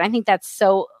career? And I think that's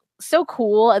so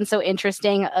cool and so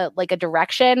interesting, like a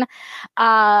direction.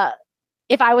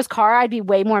 If I was Kara, I'd be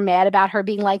way more mad about her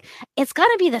being like, it's going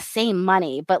to be the same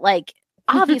money, but like,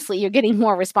 obviously you're getting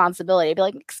more responsibility. I'd be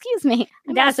like, excuse me,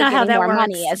 I'm That's also not how getting that more works.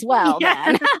 money as well.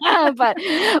 Yeah. Then.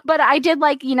 but I did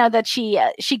like, that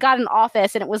she got an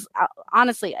office, and it was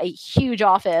honestly a huge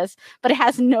office, but it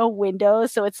has no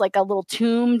windows, so it's like a little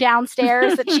tomb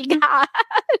downstairs that she got.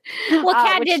 Well,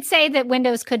 Kat did say that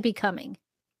windows could be coming.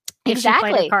 If she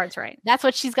played her cards right. That's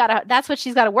what she's got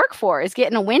to work for, is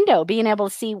getting a window, being able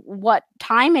to see what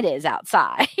time it is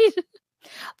outside.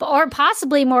 Or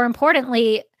possibly more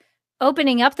importantly,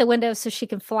 opening up the window so she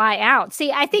can fly out.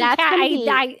 See, I think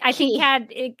I think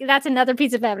Kat, that's another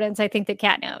piece of evidence I think that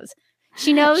Kat knows.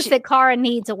 She knows that Kara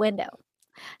needs a window.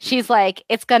 She's like,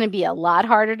 it's going to be a lot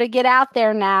harder to get out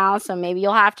there now, so maybe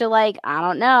you'll have to, like, I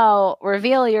don't know,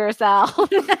 reveal yourself.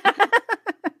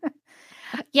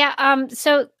 Yeah,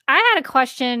 so I had a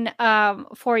question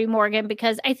for you, Morgan,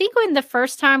 because I think when the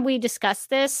first time we discussed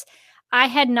this, I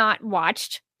had not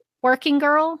watched Working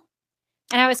Girl,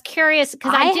 and I was curious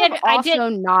because I did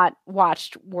not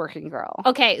watched Working Girl.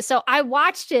 Okay, so I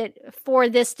watched it for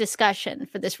this discussion,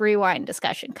 for this rewind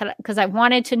discussion, because I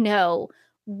wanted to know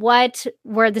what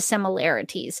were the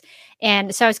similarities.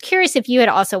 And so I was curious if you had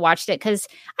also watched it, because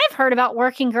I've heard about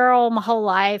Working Girl my whole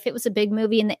life. It was a big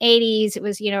movie in the 80s. It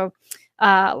was,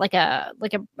 like a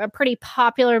pretty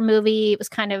popular movie. It was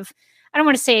kind of, I don't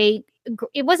want to say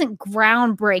it wasn't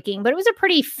groundbreaking, but it was a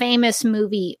pretty famous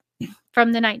movie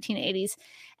from the 1980s.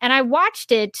 And I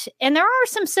watched it, and there are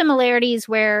some similarities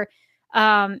where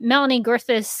Melanie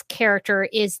Griffith's character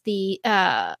is the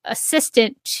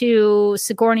assistant to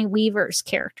Sigourney Weaver's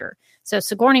character. So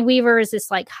Sigourney Weaver is this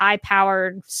like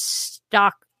high-powered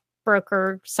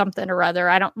stockbroker, something or other.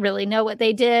 I don't really know what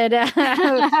they did.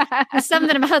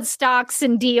 Something about stocks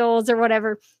and deals or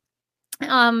whatever.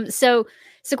 So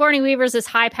Sigourney Weaver is this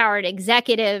high-powered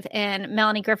executive, and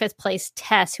Melanie Griffith plays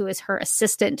Tess, who is her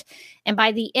assistant. And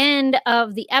by the end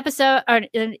of the episode, or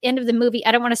the end of the movie,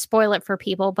 I don't want to spoil it for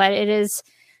people, but it is,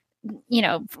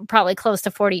 probably close to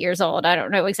 40 years old. I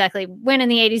don't know exactly when in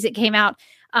the 80s it came out.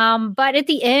 But at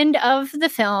the end of the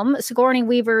film, Sigourney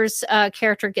Weaver's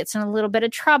character gets in a little bit of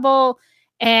trouble,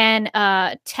 and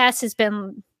Tess has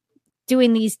been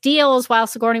doing these deals while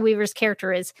Sigourney Weaver's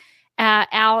character is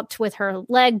out with her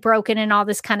leg broken and all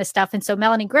this kind of stuff. And so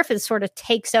Melanie Griffith sort of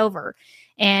takes over,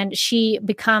 and she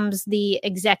becomes the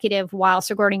executive while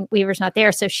Sigourney Weaver's not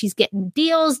there. So she's getting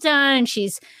deals done.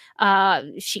 She's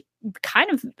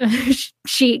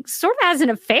she sort of has an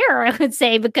affair, I would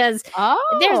say, because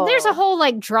there's a whole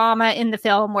like drama in the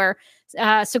film where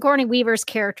Sigourney Weaver's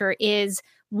character is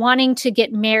wanting to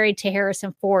get married to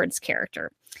Harrison Ford's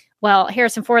character. Well,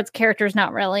 Harrison Ford's character is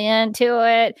not really into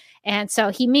it. And so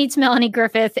he meets Melanie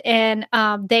Griffith, and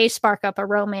they spark up a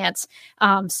romance.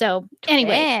 So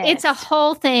anyway, it's a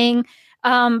whole thing.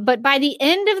 But by the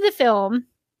end of the film,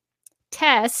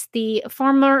 Tess, the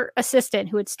former assistant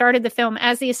who had started the film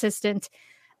as the assistant,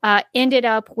 ended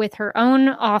up with her own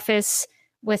office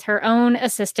with her own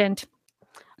assistant.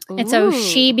 Ooh. And so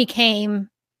she became,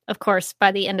 of course,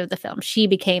 by the end of the film, she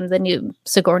became the new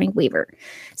Sigourney Weaver.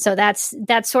 So that's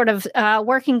sort of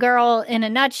Working Girl in a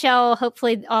nutshell.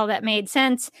 Hopefully all that made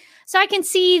sense. So I can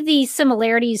see the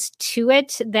similarities to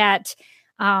it, that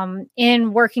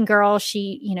in Working Girl,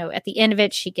 she, at the end of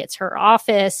it, she gets her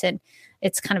office, and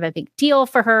it's kind of a big deal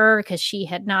for her because she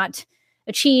had not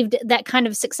achieved that kind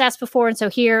of success before. And so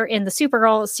here in the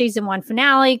Supergirl season 1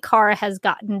 finale, Kara has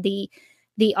gotten the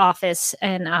office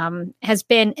and has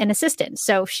been an assistant.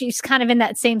 So she's kind of in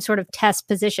that same sort of test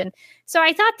position. So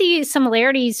I thought the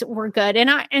similarities were good. And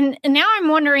now I'm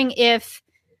wondering if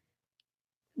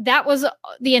that was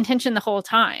the intention the whole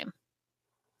time.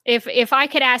 If I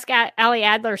could ask Ali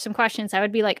Adler some questions, I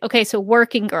would be like, okay, so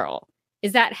Working Girl,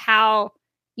 is that how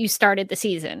you started the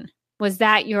season? Was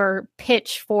that your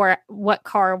pitch for what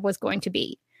Kara was going to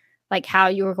be? Like how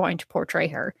you were going to portray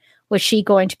her? Was she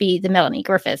going to be the Melanie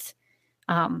Griffith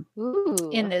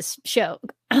in this show?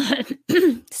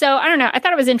 So I don't know. I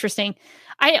thought it was interesting.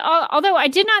 Although I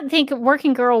did not think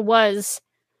Working Girl was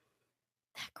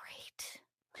that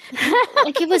great.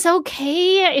 Like it was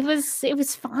okay. It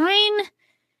was fine.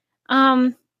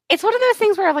 It's one of those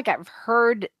things where I've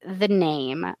heard the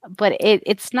name, but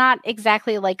it's not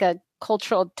exactly like a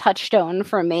cultural touchstone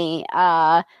for me.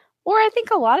 Or I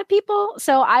think a lot of people.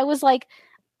 So I was like,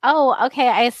 oh, okay.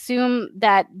 I assume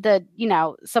that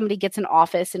somebody gets an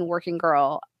office in Working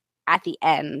Girl at the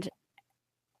end,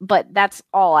 but that's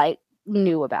all I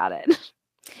knew about it.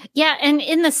 Yeah, and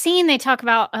in the scene they talk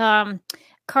about,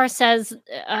 Kara says,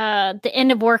 the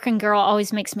end of Working Girl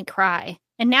always makes me cry.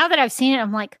 And now that I've seen it,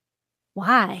 I'm like,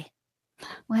 why?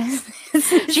 What is this?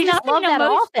 She just loved that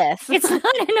office. It's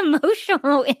not an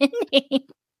emotional ending.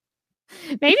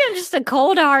 Maybe I'm just a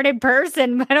cold-hearted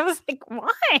person, but I was like,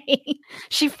 why?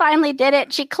 She finally did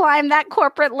it. She climbed that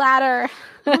corporate ladder.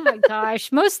 Oh my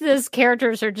gosh. Most of those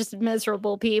characters are just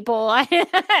miserable people. I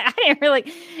didn't really,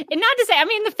 and not to say, I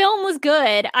mean, the film was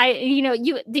good.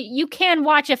 You can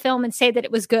watch a film and say that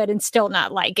it was good and still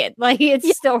not like it. Like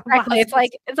it's still, exactly. It's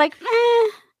like,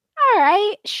 all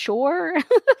right, sure.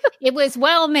 It was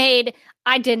well made.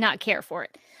 I did not care for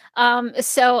it. Let's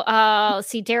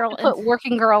see, Daryl. Put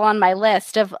Working Girl on my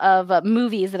list of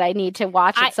movies that I need to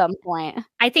watch at some point.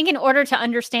 I think in order to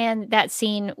understand that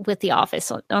scene with The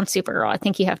Office on Supergirl, I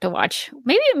think you have to watch.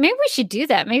 Maybe we should do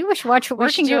that. Maybe we should watch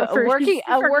Working Girl.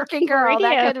 Working Girl.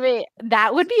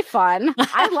 That would be fun.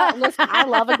 I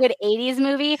love a good 80s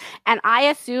movie, and I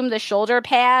assume the shoulder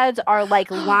pads are like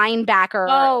linebacker.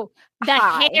 Oh. The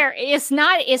hair. It's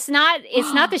not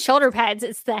the shoulder pads.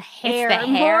 It's the hair. It's the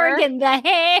hair. Morgan, the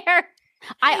hair.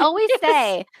 I always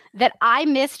say that I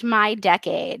missed my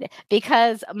decade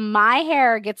because my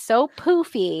hair gets so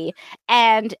poofy.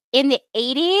 And in the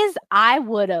 80s, I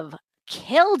would have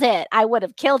killed it. I would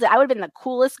have been the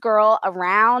coolest girl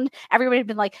around. Everybody would have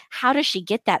been like, how does she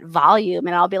get that volume?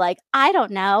 And I'll be like, I don't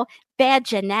know. Bad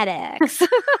genetics.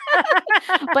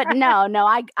 But no,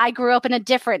 I grew up in a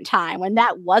different time when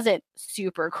that wasn't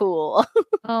super cool.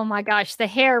 Oh my gosh, the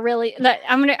hair really.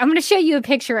 I'm gonna show you a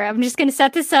picture. I'm just gonna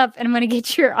set this up and I'm gonna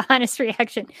get your honest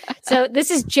reaction. So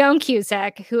this is Joan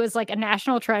Cusack, who is like a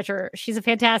national treasure. She's a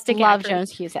fantastic Love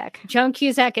actress. Joan Cusack. Joan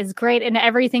Cusack is great in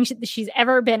everything she's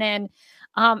ever been in.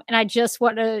 And I just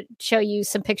want to show you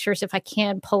some pictures if I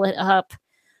can pull it up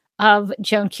of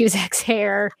Joan Cusack's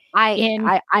hair.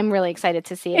 I'm really excited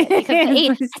to see it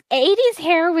because the 80s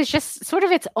hair was just sort of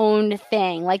its own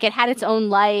thing. Like it had its own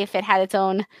life. It had its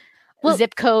own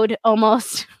zip code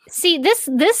almost. See, this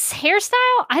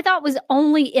hairstyle I thought was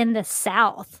only in the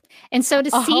South. And so to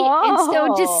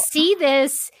see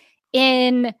this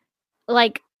in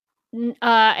like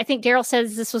I think Daryl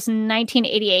says this was in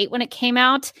 1988 when it came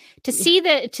out. To see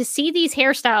these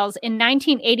hairstyles in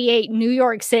 1988 New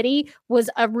York City was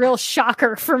a real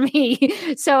shocker for me.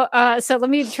 So let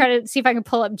me try to see if I can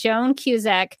pull up Joan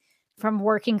Cusack from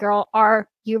Working Girl. Are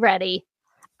you ready?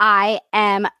 I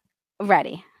am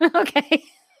ready. Okay.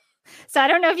 So I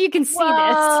don't know if you can see this.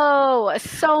 Oh,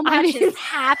 so much is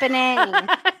happening.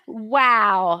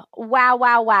 Wow.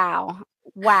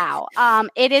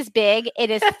 It is big. It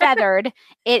is feathered.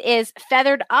 It is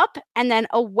feathered up and then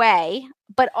away,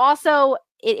 but also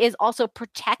it is also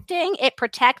protecting. It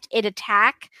protect, it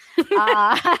attack.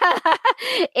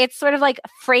 It's sort of like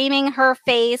framing her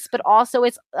face, but also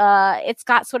it's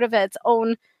got sort of its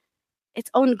own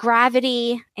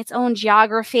gravity, its own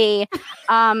geography.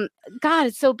 God,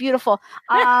 it's so beautiful.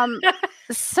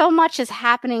 So much is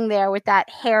happening there with that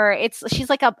hair. She's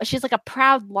like a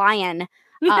proud lion.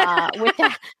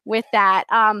 With that.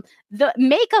 The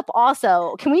makeup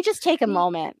also. Can we just take a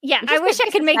moment? Yeah, I wish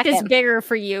I could make this bigger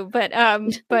for you, but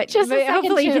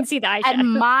hopefully you can see the eyeshadow.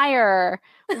 Admire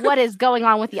what is going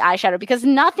on with the eyeshadow because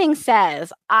nothing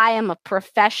says I am a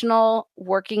professional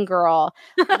working girl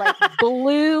like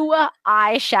blue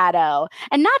eyeshadow,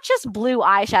 and not just blue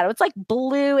eyeshadow. It's like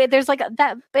blue. There's like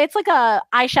that. It's like a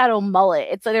eyeshadow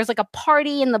mullet. There's like a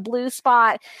party in the blue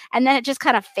spot, and then it just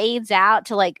kind of fades out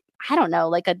to like, I don't know,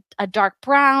 like a dark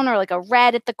brown or like a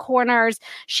red at the corners.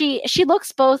 She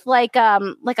looks both like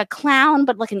a clown,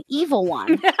 but like an evil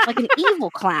one, like an evil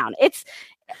clown. It's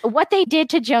what they did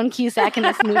to Joan Cusack in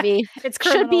this movie.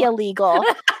 Should be illegal.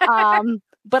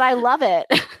 But I love it.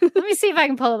 Let me see if I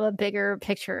can pull up a bigger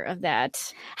picture of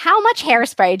that. How much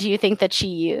hairspray do you think that she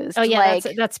used? Oh yeah,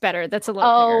 that's better. That's a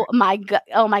little bigger.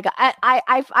 Oh my god!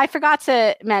 I forgot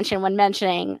to mention when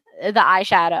mentioning the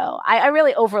eyeshadow. I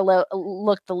really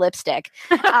overlooked the lipstick.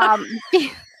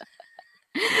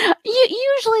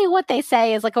 Usually what they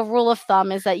say is like a rule of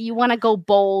thumb is that you want to go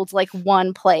bold like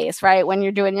one place, right? When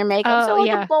you're doing your makeup. So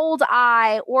like a bold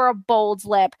eye or a bold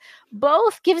lip,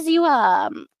 both gives you a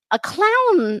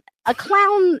clown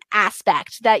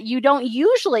aspect that you're not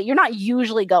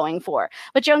usually going for.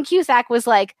 But Joan Cusack was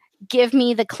like, give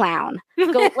me the clown.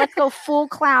 Let's go full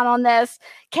clown on this.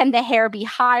 Can the hair be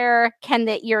higher? Can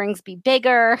the earrings be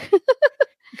bigger?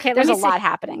 Okay, there's a lot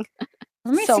happening.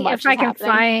 Let me see if I can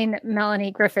find Melanie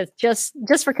Griffith just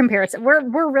for comparison.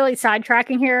 We're really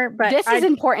sidetracking here, but this is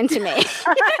important to me.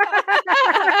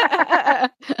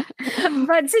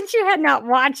 But since you had not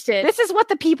watched it, this is what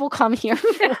the people come here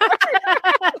for.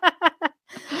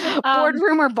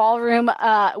 Boardroom or ballroom,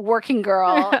 working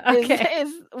girl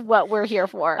is what we're here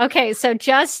for. Okay, so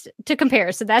just to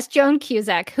compare, so that's Joan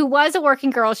Cusack, who was a working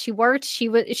girl. She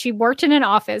worked in an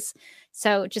office.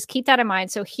 So just keep that in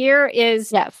mind. So here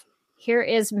is Here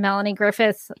is Melanie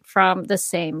Griffith from the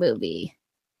same movie.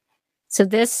 So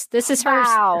this is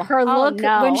her look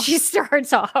when she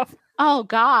starts off. Oh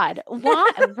God.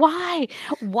 Why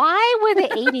were the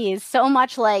 80s so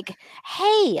much like,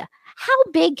 hey, how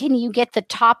big can you get the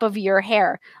top of your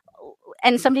hair?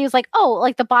 And somebody was like, oh,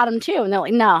 like the bottom too. And they're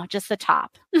like, no, just the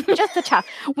top. Just the top.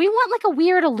 We want like a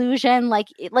weird illusion, like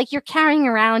you're carrying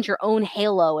around your own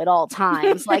halo at all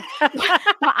times. Like, well,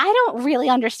 I don't really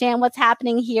understand what's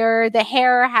happening here. The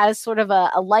hair has sort of a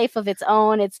life of its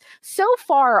own. It's so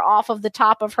far off of the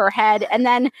top of her head. And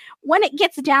then when it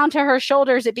gets down to her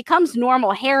shoulders, it becomes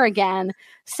normal hair again.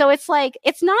 So it's like,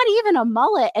 it's not even a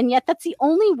mullet. And yet that's the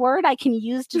only word I can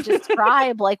use to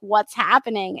describe like what's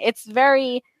happening. It's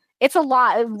a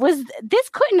lot. This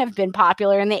couldn't have been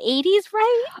popular in the 80s,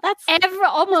 right? That's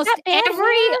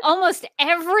almost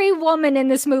every woman in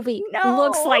this movie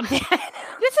looks like that.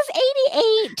 This is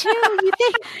 88 too.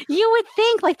 You would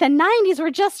think like the 90s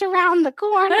were just around the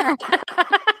corner.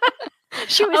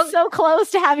 She was so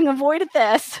close to having avoided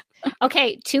this.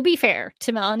 Okay, to be fair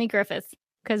to Melanie Griffith,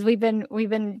 because we've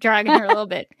been dragging her a little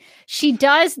bit.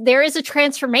 There is a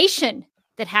transformation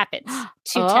that happens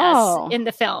to Tess in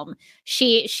the film.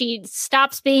 She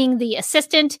stops being the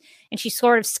assistant and she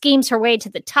sort of schemes her way to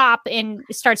the top and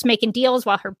starts making deals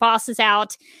while her boss is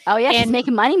out. Oh yeah, she's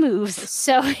making money moves.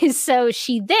 So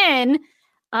she then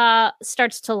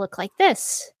starts to look like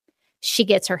this. She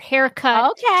gets her hair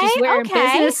cut. Okay, she's wearing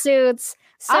business suits.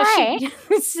 So she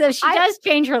does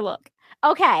change her look.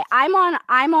 Okay, I'm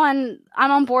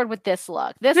on board with this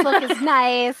look. This look is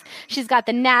nice. She's got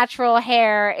the natural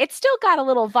hair. It's still got a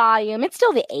little volume. It's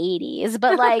still the 80s,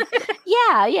 but like,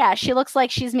 yeah. She looks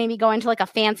like she's maybe going to like a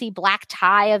fancy black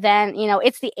tie event. You know,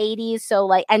 it's the 80s, so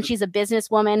like, and she's a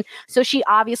businesswoman, so she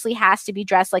obviously has to be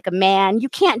dressed like a man. You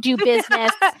can't do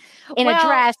business in a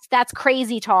dress. That's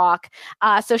crazy talk.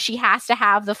 So she has to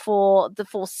have the full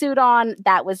suit on.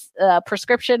 That was a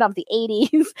prescription of the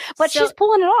 80s, but she's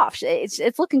pulling it off.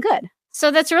 It's looking good.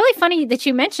 So that's really funny that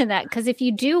you mentioned that, because if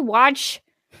you do watch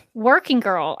Working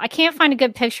Girl, I can't find a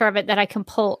good picture of it that I can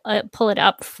pull it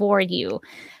up for you.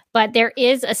 But there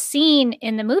is a scene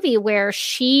in the movie where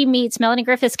Melanie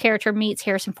Griffith's character meets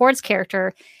Harrison Ford's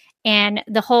character. And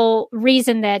the whole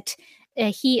reason that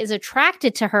he is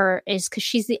attracted to her is because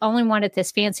she's the only one at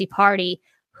this fancy party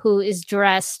who is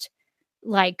dressed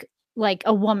like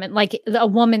a woman, like a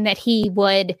woman that he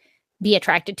would be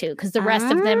attracted to, because the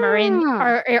rest of them are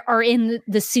in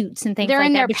the suits and things. They're like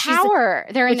in that. Their power.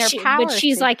 They're in their power. But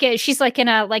she's in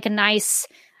a nice,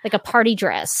 like a party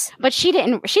dress. But she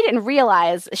didn't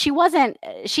realize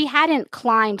she hadn't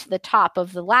climbed to the top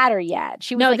of the ladder yet.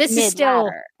 She was this is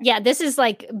still this is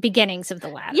like beginnings of the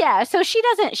ladder. Yeah, so she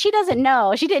doesn't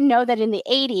know. She didn't know that in the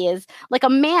 80s, like a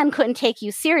man couldn't take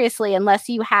you seriously unless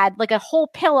you had like a whole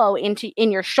pillow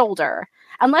in your shoulder.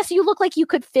 Unless you look like you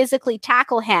could physically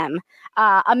tackle him,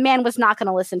 a man was not going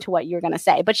to listen to what you're going to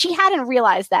say. But she hadn't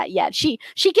realized that yet. She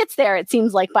gets there, it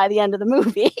seems like, by the end of the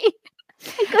movie.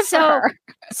 So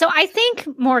I think,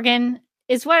 Morgan,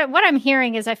 is what I'm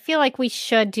hearing is I feel like we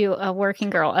should do a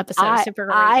Working Girl episode of Supergirl.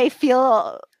 I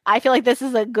feel like this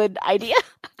is a good idea.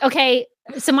 Okay,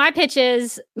 so my pitch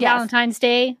is Valentine's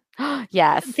Day.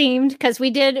 Yes, themed, because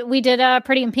we did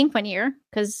Pretty in Pink one year,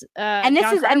 because and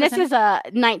this is a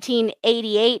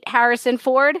 1988 Harrison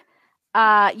Ford.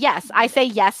 Yes, I say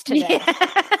yes to this.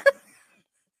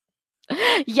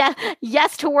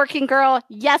 Yes to Working Girl,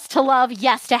 yes to love,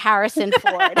 yes to Harrison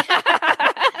Ford.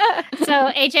 So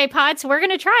AJ Potts, we're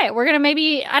gonna try it. We're gonna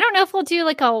maybe, I don't know if we'll do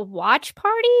like a watch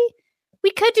party.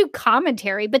 We could do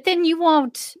commentary, but then you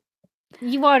won't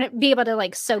be able to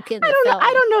like soak in the film.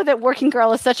 I don't know that Working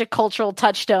Girl is such a cultural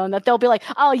touchstone that they'll be like,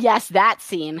 oh yes, that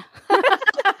scene.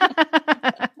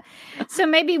 So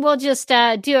maybe we'll just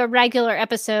do a regular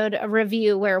episode, a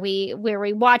review where we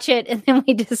watch it and then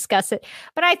we discuss it.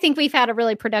 But I think we've had a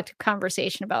really productive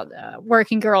conversation about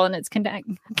Working Girl and its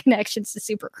connections to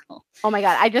Supergirl. Oh my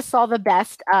God. I just saw the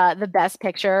best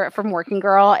picture from Working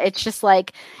Girl. It's just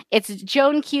like, it's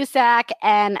Joan Cusack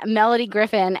and Melody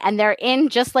Griffin, and they're in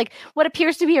just like what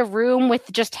appears to be a room with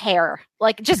just hair.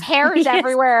 Like just hair is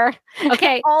everywhere.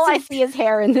 Okay. All I see is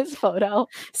hair in this photo.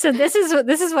 So this is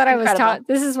what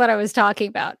I was talking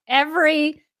about.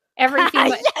 Every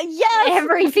female,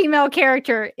 every female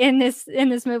character in this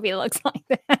movie looks like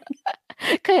that.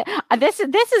 This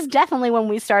is definitely when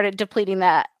we started depleting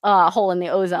that hole in the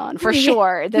ozone, for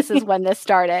sure. This is when this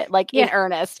started, like in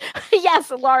earnest. Yes,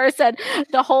 Laura said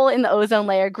the hole in the ozone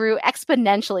layer grew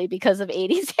exponentially because of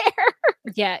 80s hair.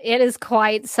 Yeah, it is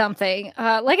quite something.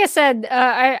 Like I said,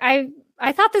 I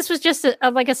thought this was just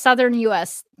like a Southern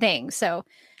U.S. thing. So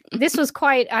this was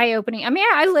quite eye-opening. I mean,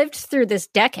 I lived through this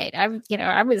decade. I'm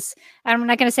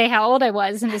not going to say how old I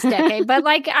was in this decade, but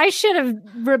like I should have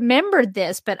remembered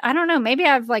this, but I don't know. Maybe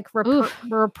I've like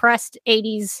repressed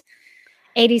 80s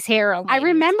hair. I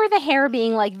remember the hair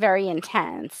being like very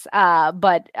intense,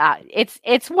 but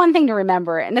it's one thing to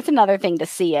remember it, and it's another thing to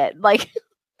see it. Like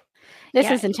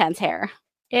this is intense hair.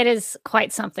 It is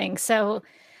quite something. So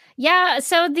yeah,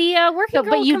 so the working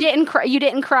girl. But you didn't cry. You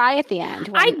didn't cry at the end.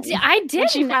 I did. When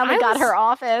she finally got her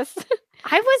office.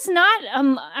 I was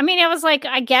not. I mean, I was like,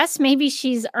 I guess maybe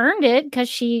she's earned it because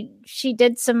she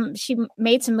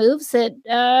made some moves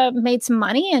that made some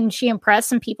money and she impressed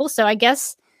some people. So I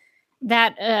guess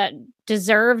that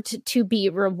deserved to be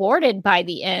rewarded by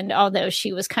the end. Although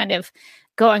she was kind of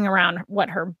going around what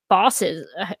her bosses,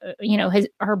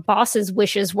 her boss's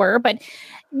wishes were, but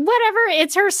whatever.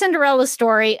 It's her Cinderella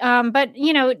story. But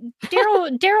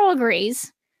Daryl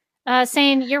agrees.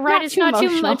 Saying you're right, it's not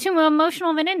too emotional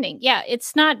of an ending. Yeah,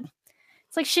 it's not.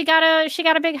 It's like she got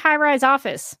a big high-rise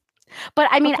office. But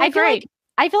I mean, okay,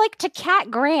 I feel like to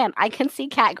Cat Grant, I can see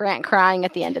Cat Grant crying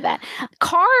at the end of that.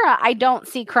 Kara, I don't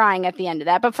see crying at the end of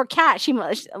that. But for Cat,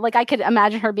 I could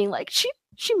imagine her being like,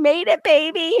 she made it,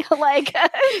 baby. Like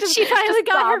she finally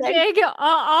got her big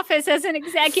office as an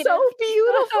executive. So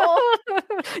beautiful.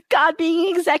 God,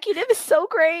 being executive is so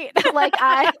great. Like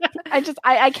I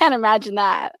can't imagine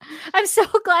that. I'm so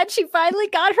glad she finally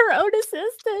got her own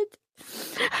assistant.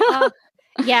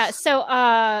 Yeah.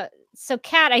 So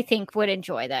Kat, I think, would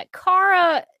enjoy that.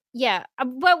 Kara. Yeah.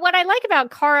 But what I like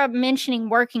about Kara mentioning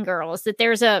Working Girl is that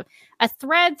there's a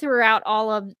thread throughout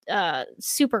all of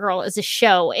Supergirl as a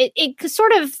show. It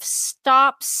sort of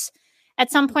stops at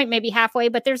some point, maybe halfway,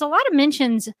 but there's a lot of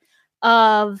mentions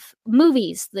of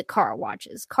movies that Kara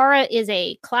watches. Kara is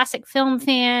a classic film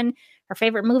fan. Her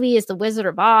favorite movie is The Wizard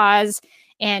of Oz.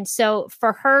 And so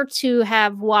for her to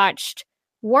have watched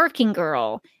Working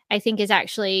Girl, I think is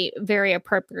actually very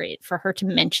appropriate for her to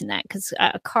mention that because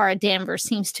Kara Danvers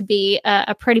seems to be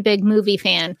a pretty big movie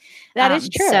fan. That is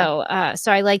true. So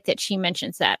I like that she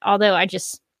mentions that. Although I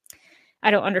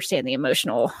don't understand the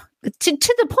emotional to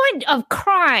the point of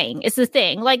crying is the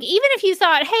thing. Like even if you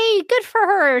thought, hey, good for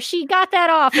her, she got that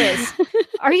office.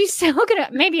 Are you still gonna?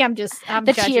 Maybe I'm the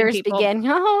tears people. Begin.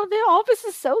 Oh, the office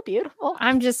is so beautiful.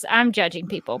 I'm judging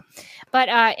people, but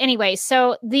anyway.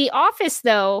 So the office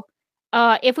though.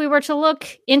 If we were to look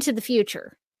into the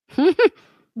future,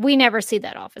 we never see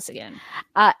that office again.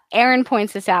 Erin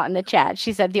points this out in the chat.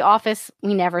 She said, the office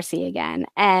we never see again.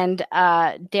 And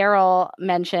Daryl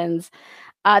mentions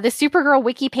the Supergirl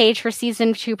wiki page for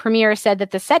season 2 premiere said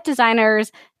that the set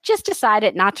designers just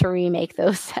decided not to remake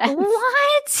those sets.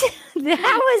 What?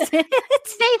 That was it?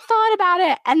 They thought about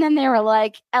it and then they were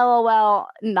like, LOL,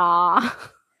 nah.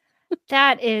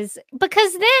 That is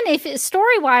because then if it's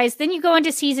story-wise, then you go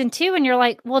into season 2 and you're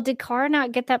like, well, did Kara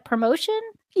not get that promotion?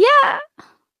 Yeah.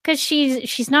 Because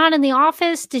she's not in the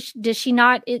office. Does she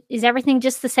not? Is everything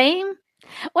just the same?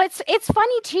 Well, it's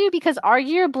funny too, because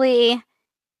arguably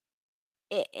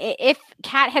if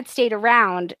Kat had stayed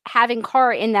around, having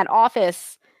Kara in that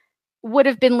office would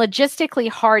have been logistically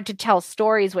hard to tell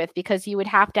stories with because you would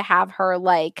have to have her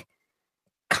like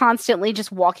constantly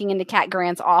just walking into Cat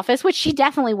Grant's office, which she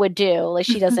definitely would do. Like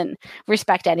she doesn't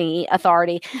respect any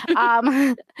authority.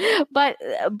 But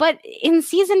in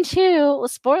season 2,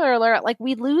 spoiler alert, like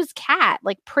we lose Cat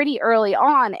like pretty early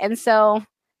on. And so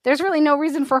there's really no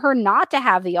reason for her not to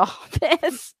have the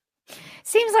office.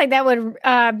 Seems like that would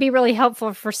be really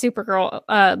helpful for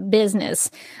Supergirl business.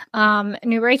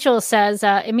 New Rachel says,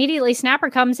 immediately Snapper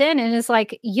comes in and is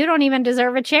like, you don't even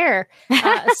deserve a chair.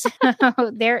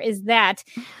 So there is that.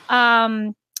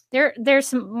 There's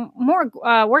some more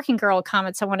Working Girl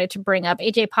comments I wanted to bring up.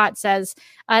 AJ Pot says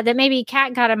that maybe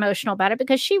Kat got emotional about it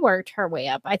because she worked her way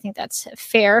up. I think that's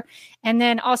fair. And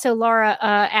then also Laura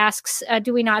asks,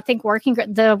 do we not think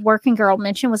the Working Girl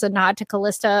mention was a nod to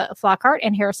Callista Flockhart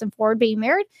and Harrison Ford being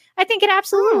married? I think it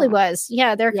absolutely was.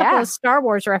 Yeah, there are a couple of Star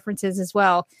Wars references as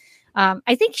well.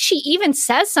 I think she even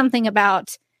says something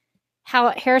about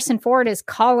how Harrison Ford is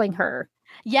calling her.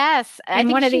 Yes. In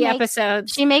one of the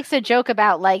episodes. She makes a joke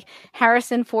about like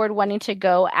Harrison Ford wanting to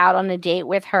go out on a date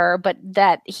with her, but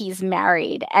that he's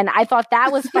married. And I thought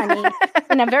that was funny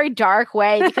in a very dark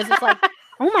way because it's like,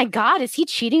 oh my God, is he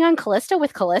cheating on Callista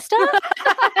with Callista?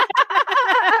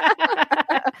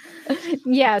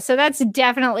 Yeah, so that's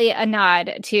definitely a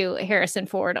nod to Harrison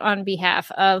Ford on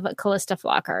behalf of Callista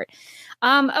Flockhart.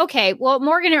 Okay, well,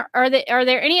 Morgan, are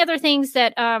there any other things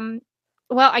that,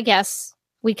 well, I guess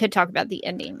we could talk about the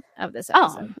ending of this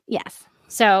episode. Oh, yes.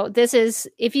 So this is,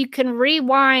 if you can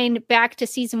rewind back to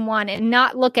season 1 and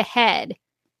not look ahead,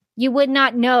 you would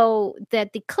not know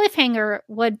that the cliffhanger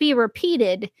would be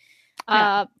repeated.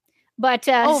 Yeah. But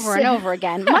over and over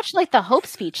again, much like the Hope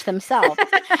speech themselves.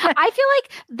 I feel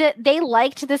like that they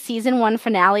liked the season 1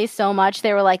 finale so much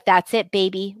they were like, "That's it,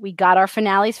 baby. We got our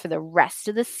finales for the rest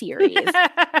of the series."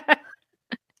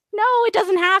 No, it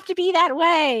doesn't have to be that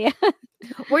way.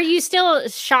 Were you still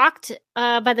shocked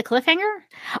by the cliffhanger?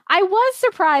 I was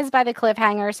surprised by the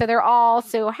cliffhanger. So they're all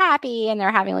so happy and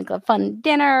they're having like a fun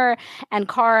dinner, and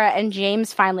Kara and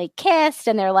James finally kissed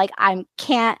and they're like,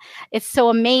 it's so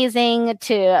amazing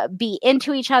to be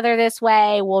into each other this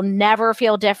way. We'll never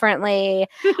feel differently.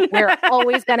 We're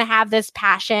always going to have this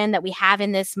passion that we have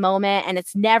in this moment, and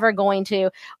it's never going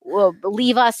to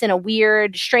leave us in a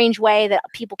weird, strange way that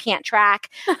people can't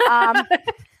track.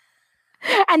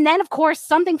 And then, of course,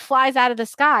 something flies out of the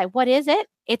sky. What is it?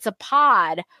 It's a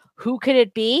pod. Who could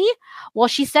it be? Well,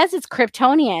 she says it's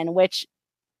Kryptonian, which,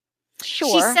 sure.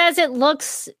 She says it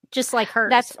looks just like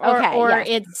hers. That's okay. Or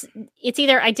yes. it's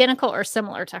either identical or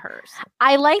similar to hers.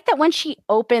 I like that when she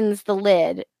opens the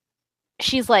lid,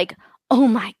 she's like, "Oh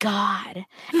my God."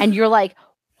 And you're like,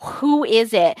 who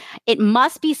is it? It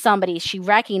must be somebody she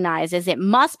recognizes. It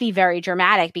must be very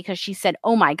dramatic because she said,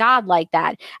 "Oh my God," like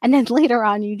that. And then later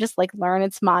on, you just like learn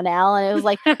it's Mon-El. And it was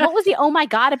like, what was the "oh my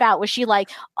God" about? Was she like,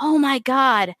 "Oh my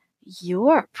God,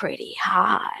 you're pretty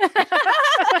hot"?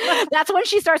 That's when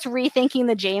she starts rethinking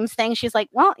the James thing. She's like,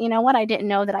 "Well, you know what? I didn't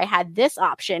know that I had this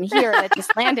option here that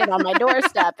just landed on my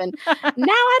doorstep. And now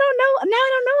I don't know. Now I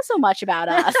don't know so much about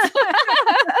us."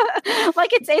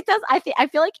 Like it does. I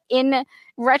feel like in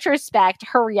retrospect,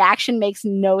 her reaction makes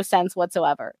no sense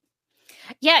whatsoever.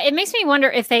 Yeah, it makes me wonder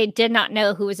if they did not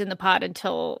know who was in the pod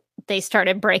until they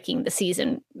started breaking the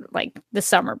season, like the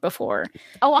summer before.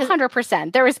 Oh,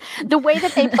 100%. There was the way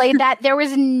that they played that.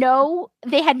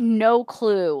 They had no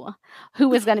clue who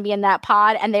was going to be in that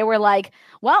pod. And they were like,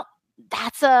 "Well,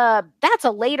 that's a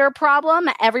later problem.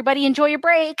 Everybody enjoy your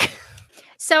break."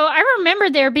 So I remember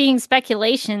there being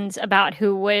speculations about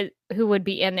who would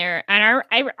be in there. And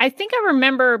I think I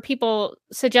remember people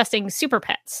suggesting super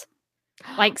pets.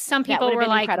 Like some people were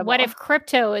like, incredible. What if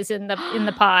Crypto is in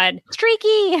the pod?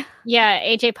 Streaky. Yeah,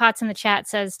 AJ Potts in the chat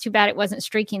says, too bad it wasn't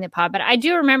Streaky in the pod. But I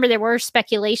do remember there were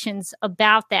speculations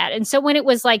about that. And so when it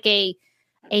was like a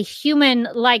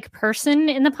human-like person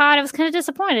in the pod, I was kind of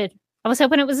disappointed. I was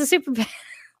hoping it was a super pet.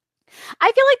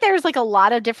 I feel like there's like a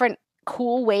lot of different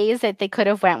cool ways that they could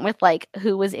have went with like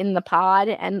who was in the pod,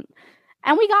 and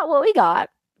we got what we got.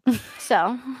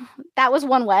 So that was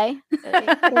one way.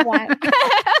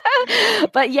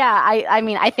 But yeah, I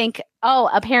mean, I think,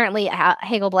 apparently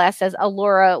Hagelblast says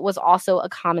Allura was also a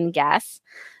common guess.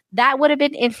 That would have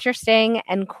been interesting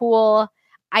and cool.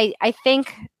 I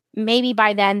think maybe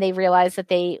by then they realized that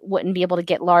they wouldn't be able to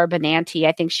get Laura Benanti.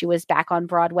 I think she was back on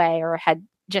Broadway or had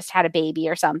just had a baby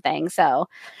or something. So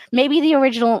maybe the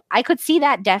original, I could see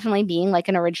that definitely being like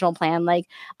an original plan. Like,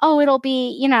 it'll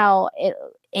be,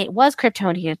 it was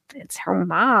Kryptonian. It's her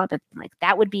mom. Like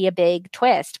that would be a big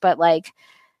twist. But like,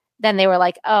 then they were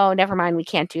like, "Oh, never mind. We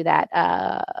can't do that.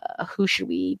 Who should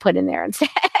we put in there instead?"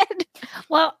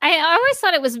 Well, I always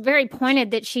thought it was very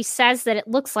pointed that she says that it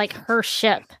looks like her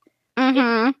ship.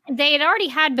 Mm-hmm. They had already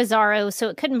had Bizarro, so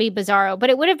it couldn't be Bizarro,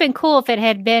 but it would have been cool if it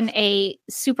had been a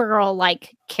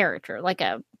Supergirl-like character, like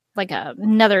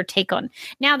another take on.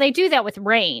 Now they do that with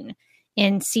Rain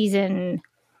in season.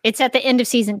 It's at the end of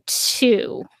season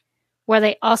 2, where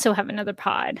they also have another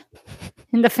pod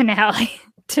in the finale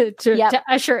to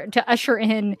usher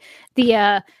in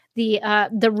the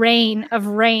reign of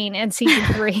Rain in season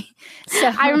 3.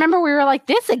 So I remember we were like,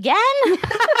 "This again."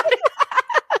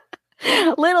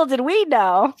 Little did we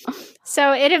know.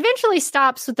 So it eventually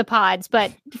stops with the pods,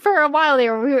 but for a while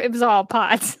there, it was all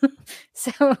pods.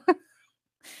 So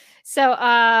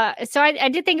I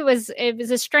did think it was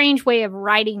a strange way of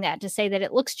writing that, to say that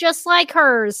it looks just like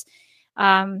hers,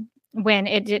 when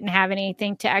it didn't have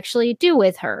anything to actually do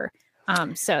with her.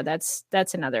 So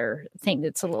that's another thing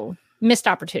that's a little missed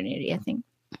opportunity, I think.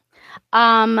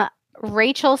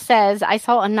 Rachel says, "I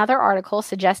saw another article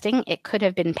suggesting it could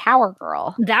have been Power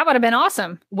Girl." That would have been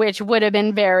awesome. Which would have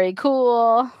been very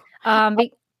cool. I'm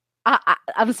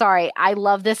sorry. I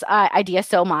love this idea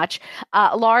so much.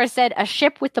 Laura said, "A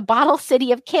ship with the bottle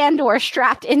city of Kandor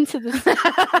strapped into the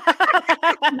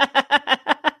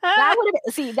That would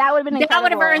have been incredible. That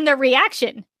would have earned the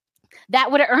reaction.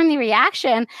 That would have earned the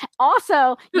reaction.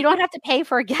 Also, you don't have to pay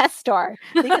for a guest star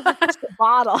because it's just a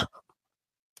bottle.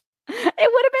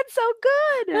 It would have been so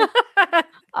good.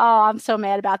 Oh, I'm so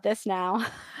mad about this now.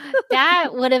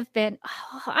 That would have been.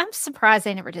 I'm surprised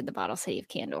they never did the Bottle City of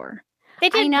Kandor. They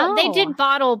did. I know. They did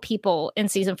bottle people in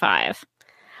season 5.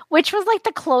 which was like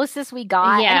the closest we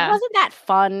got. And Yeah. it wasn't that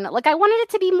fun. Like, I wanted it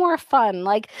to be more fun.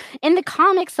 Like, in the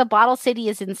comics, the Bottle City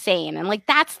is insane. And like,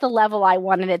 that's the level I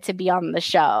wanted it to be on the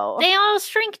show. They all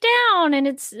shrink down and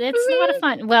it's a lot of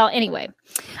fun. Well, anyway,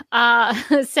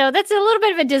 so that's a little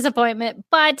bit of a disappointment,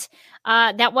 but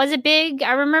that was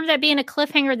I remember that being a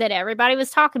cliffhanger that everybody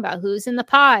was talking about, who's in the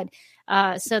pod.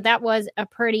 So that was a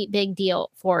pretty big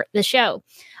deal for the show.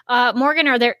 Morgan,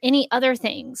 are there any other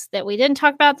things that we didn't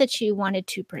talk about that you wanted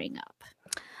to bring up?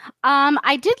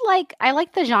 I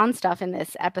liked the Jean stuff in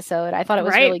this episode. I thought it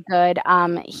was really good.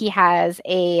 He has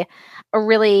a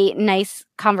really nice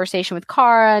conversation with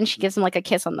Kara, and she gives him like a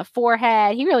kiss on the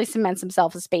forehead. He really cements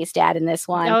himself as Space Dad in this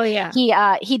one. Oh yeah.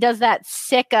 He does that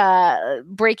sick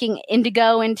breaking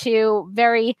Indigo into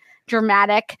very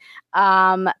dramatic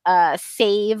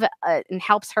save and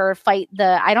helps her fight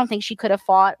I don't think she could have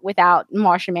fought without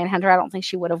Martian Manhunter. I don't think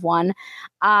she would have won.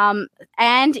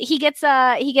 And he gets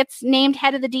named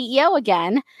head of the DEO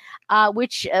again,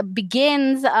 which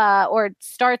begins or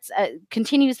starts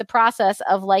continues the process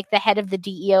of like the head of the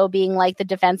DEO being like the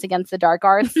Defense Against the Dark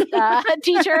Arts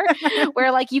teacher,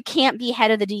 where like you can't be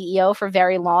head of the DEO for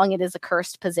very long. It is a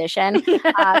cursed position.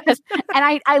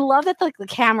 And I love that like the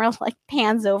camera like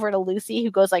pans over to Lucy,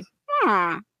 who goes like,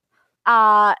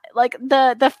 like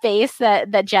the face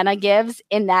that Jenna gives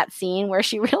in that scene where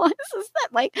she realizes that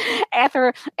like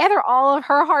after all of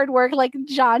her hard work, like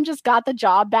John just got the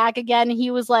job back again. He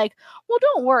was like, well,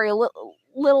 don't worry,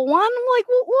 little one, like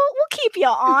we'll keep you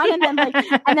on. And then like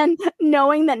and then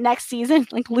knowing that next season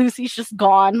like Lucy's just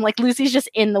gone, like Lucy's just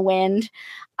in the wind.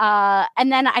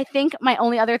 And then I think my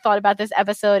only other thought about this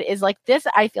episode is like this,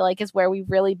 I feel like, is where we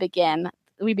really begin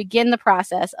the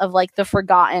process of like the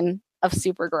forgotten of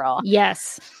Supergirl.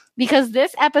 Yes. Because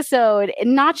this episode,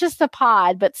 not just the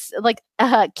pod, but like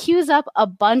cues up a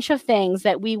bunch of things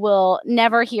that we will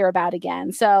never hear about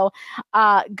again. So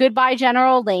goodbye,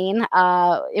 General Lane.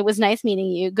 It was nice meeting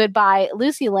you. Goodbye,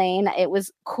 Lucy Lane. It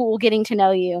was cool getting to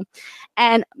know you.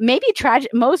 And maybe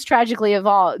most tragically of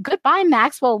all, goodbye,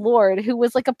 Maxwell Lord, who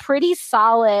was like a pretty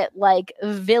solid like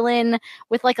villain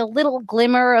with like a little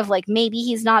glimmer of like maybe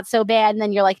he's not so bad. And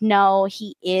then you're like, no,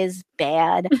 he is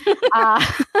bad.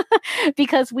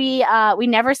 Because we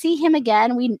never see him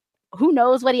again. Who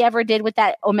knows what he ever did with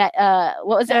that what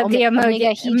was it? The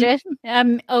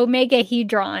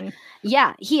Omegahedron.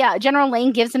 Yeah, General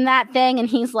Lane gives him that thing and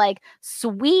he's like,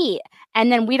 sweet. And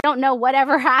then we don't know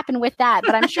whatever happened with that,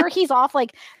 but I'm sure he's off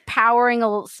like powering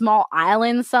a small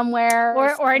island somewhere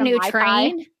or a new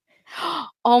train.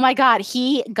 Oh my God,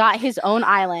 he got his own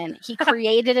island. He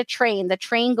created a train. The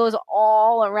train goes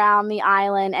all around the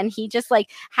island and he just like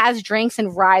has drinks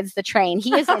and rides the train.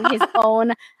 He is in his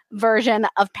own version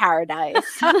of paradise.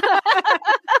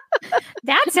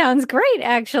 That sounds great,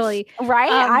 actually. Right?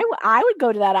 I would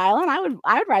go to that island. I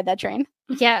would ride that train.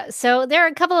 Yeah, so there are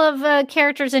a couple of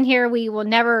characters in here we will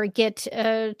never get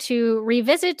to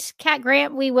revisit. Cat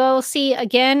Grant we will see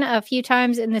again a few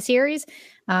times in the series.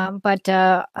 But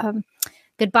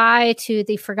goodbye to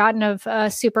the forgotten of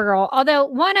Supergirl. Although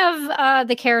one of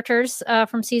the characters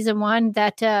from season 1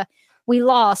 that we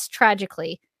lost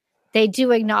tragically, they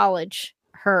do acknowledge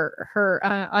her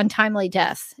untimely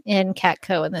death in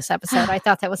Catco in this episode. I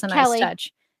thought that was a nice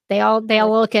touch. They all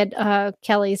look at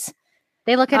Kelly's.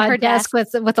 They look at her desk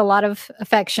with a lot of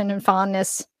affection and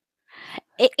fondness.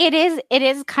 It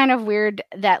is kind of weird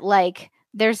that like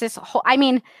there's this whole. I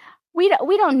mean, we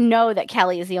don't know that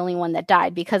Kelly is the only one that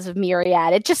died because of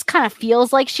Myriad. It just kind of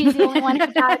feels like she's the only one who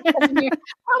died because of Myriad.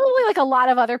 Probably like a lot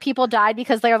of other people died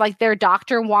because they're like their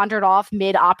doctor wandered off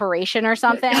mid operation or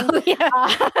something. Oh, yeah.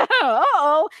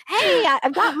 Hey,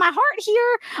 I've got my heart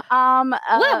here.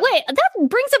 Wait, that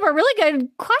brings up a really good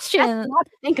question. That's not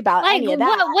to think about like, any of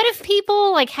that. What if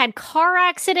people like had car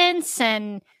accidents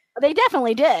and? They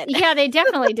definitely did. Yeah, they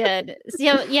definitely did.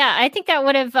 So, yeah, I think that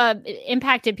would have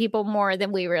impacted people more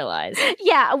than we realize.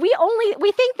 Yeah, we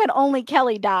think that only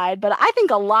Kelly died, but I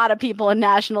think a lot of people in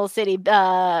National City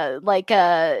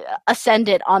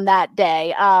ascended on that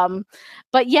day.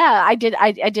 But yeah, I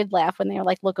did laugh when they were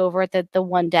like, look over at the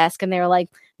one desk, and they were like,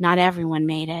 not everyone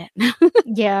made it.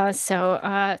 Yeah, so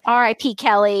R.I.P.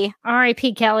 Kelly.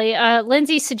 R.I.P. Kelly.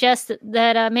 Lindsay suggests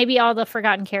that maybe all the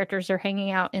forgotten characters are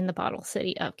hanging out in the Bottle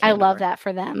City of Kandor. I love that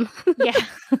for them. Yeah,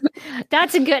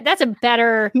 that's a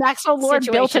better. Maxwell Lord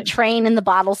built a train in the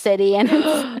Bottle City, and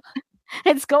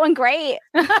it's going great.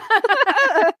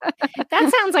 That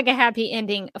sounds like a happy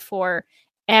ending for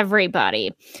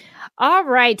everybody. All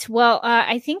right. Well,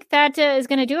 I think that is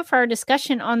going to do it for our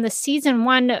discussion on the season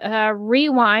 1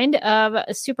 rewind of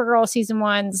Supergirl season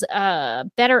 1's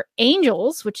Better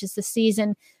Angels, which is the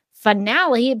season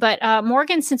finale. But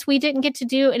Morgan, since we didn't get to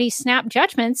do any snap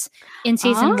judgments in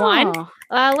season 1,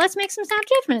 let's make some snap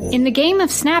judgments. In the game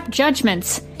of snap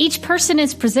judgments, each person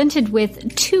is presented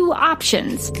with 2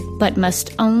 options, but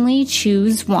must only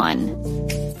choose one.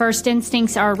 First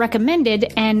instincts are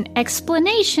recommended and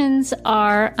explanations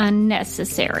are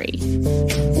unnecessary.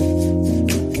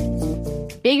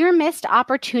 Bigger missed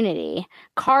opportunity.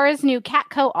 Kara's new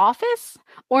Catco office?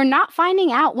 Or not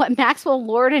finding out what Maxwell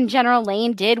Lord and General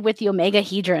Lane did with the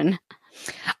Omegahedron?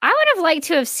 I would have liked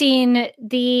to have seen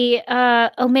the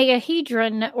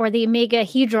Omegahedron or the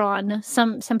Omegahedron.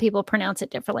 Some people pronounce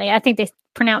it differently. I think they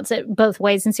pronounce it both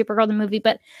ways in Supergirl the movie,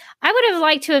 but I would have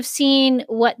liked to have seen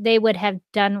what they would have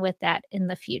done with that in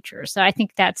the future. So I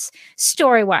think that's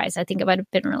story-wise. I think I would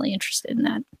have been really interested in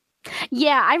that.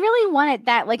 Yeah, I really wanted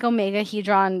that like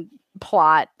Omegahedron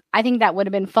plot. I think that would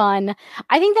have been fun.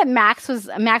 I think that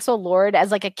Maxwell Lord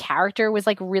as like a character was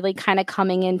like really kind of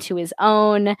coming into his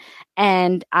own,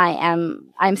 and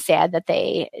I'm sad that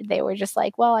they were just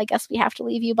like, well, I guess we have to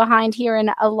leave you behind here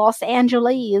in Los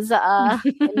Angeles,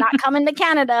 not coming to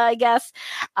Canada, I guess,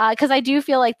 because I do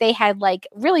feel like they had like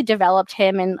really developed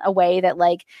him in a way that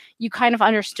like you kind of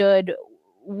understood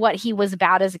what he was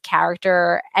about as a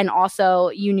character, and also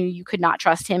you knew you could not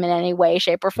trust him in any way,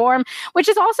 shape, or form, which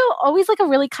is also always like a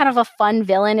really kind of a fun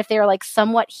villain if they're like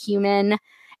somewhat human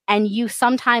and you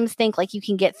sometimes think like you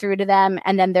can get through to them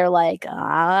and then they're like,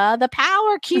 the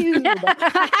power cube.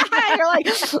 You're like,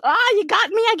 you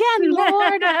got me again,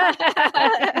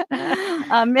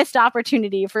 Lord. Missed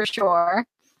opportunity for sure.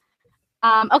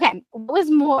 Okay,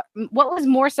 what was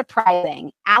more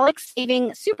surprising? Alex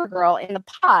saving Supergirl in the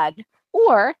pod,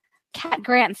 or Cat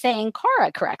Grant saying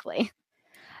Kara correctly?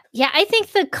 Yeah, I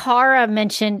think the Kara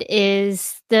mentioned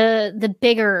is the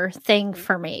bigger thing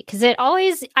for me, because it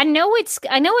always I know it's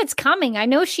coming. I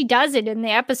know she does it in the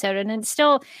episode, and it's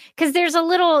still because there's a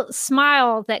little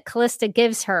smile that Callista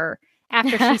gives her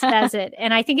after she says it,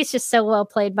 and I think it's just so well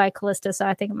played by Callista. So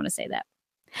I think I'm going to say that.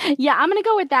 Yeah, I'm going to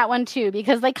go with that one too,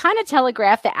 because they kind of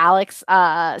telegraph the Alex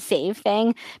save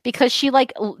thing, because she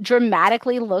like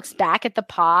dramatically looks back at the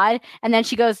pod and then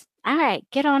she goes, all right,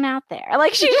 get on out there.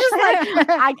 Like she's just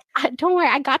like, I don't worry,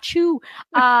 I got you.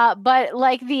 But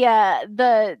like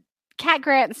the Cat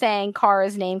Grant saying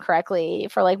Kara's name correctly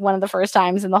for like one of the first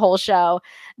times in the whole show,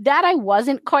 that I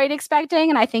wasn't quite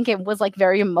expecting, and I think it was like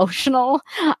very emotional.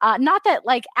 Not that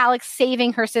like Alex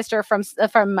saving her sister from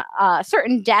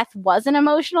certain death wasn't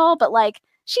emotional, but like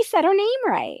she said her name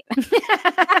right.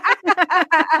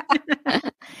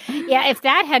 Yeah, if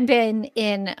that had been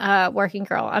in Working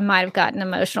Girl, I might have gotten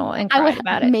emotional and cried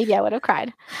about it. Maybe I would have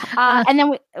cried. And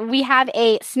then we have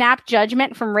a snap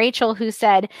judgment from Rachel, who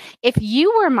said, if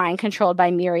you were mind controlled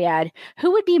by Myriad,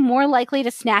 who would be more likely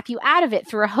to snap you out of it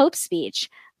through a Hope speech?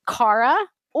 Kara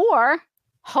or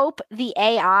Hope the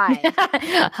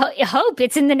AI? Hope,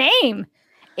 it's in the name.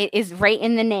 It is right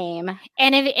in the name.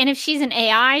 And if she's an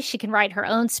AI, she can write her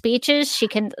own speeches. She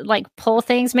can like pull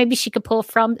things. Maybe she could pull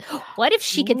from. What if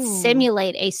she could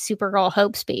simulate a Supergirl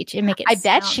Hope speech and make it? I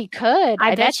bet she could.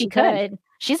 I bet she could.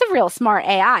 She's a real smart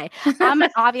AI.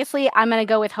 Obviously, I'm going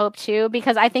to go with Hope too,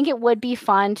 because I think it would be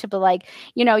fun to be like,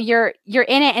 you know, you're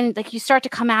in it and like you start to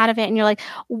come out of it and you're like,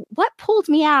 what pulled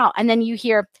me out? And then you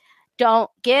hear,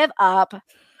 don't give up.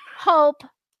 Hope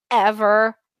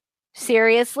ever.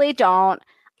 Seriously, don't.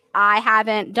 I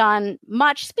haven't done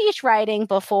much speech writing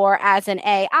before as an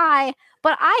AI,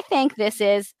 but I think this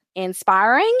is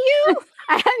inspiring you.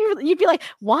 And you'd be like,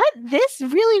 what? This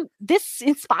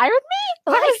inspired me?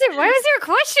 Why was there a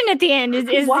question at the end?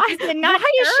 Why is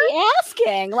she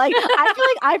asking? Like,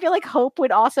 I feel like Hope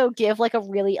would also give like a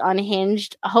really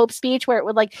unhinged Hope speech where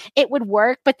it would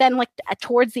work, but then like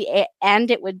towards the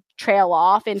end it would trail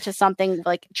off into something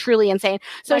like truly insane.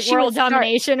 So like she world would start,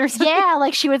 domination or something. Yeah,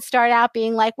 like she would start out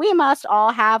being like, we must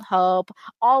all have hope,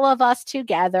 all of us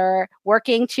together,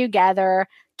 working together,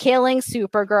 killing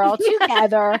Supergirl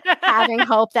together, having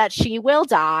hope that she will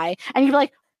die. And you're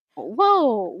like,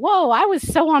 whoa, I was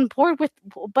so on board with,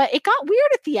 but it got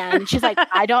weird at the end. She's like,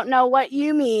 I don't know what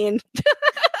you mean. Well,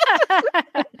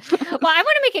 I want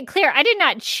to make it clear, I did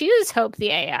not choose Hope the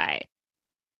AI.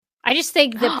 I just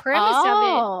think the premise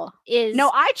of it is... No,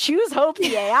 I choose Hope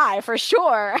the AI for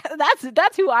sure.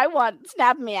 That's who I want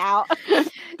snap me out.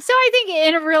 So I think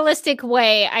in a realistic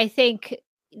way, I think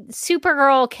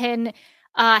Supergirl can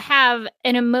have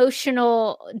an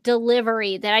emotional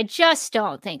delivery that I just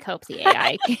don't think Hope the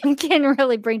AI can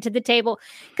really bring to the table.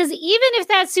 Because even if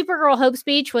that Supergirl Hope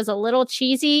speech was a little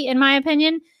cheesy, in my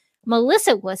opinion,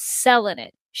 Melissa was selling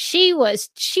it. She was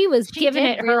giving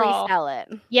it her really all. Sell it.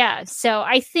 Yeah. So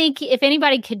I think if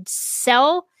anybody could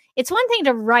sell it's one thing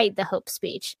to write the Hope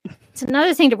speech. It's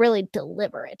another thing to really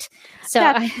deliver it. So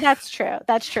that's true.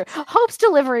 That's true. Hope's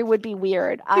delivery would be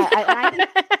weird. I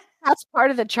that's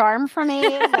part of the charm for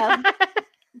me.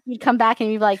 You'd come back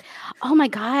and you'd be like, oh my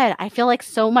God, I feel like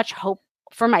so much hope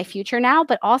for my future now,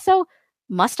 but also,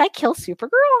 must I kill Supergirl?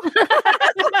 We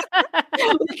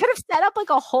could have set up like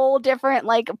a whole different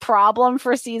like problem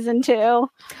for season 2.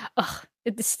 Ugh.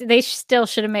 They still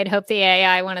should have made Hope the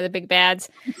AI one of the big bads.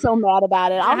 I'm so mad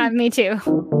about it. Me too.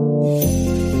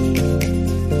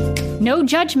 No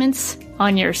judgments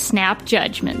on your snap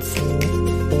judgments.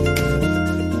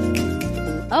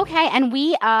 Okay, and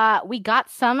we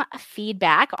got some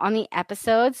feedback on the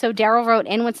episode. So Daryl wrote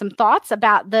in with some thoughts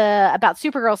about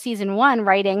Supergirl season 1,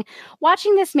 writing,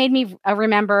 "Watching this made me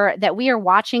remember that we are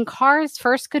watching Kara's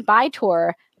first goodbye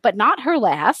tour, but not her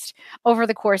last, over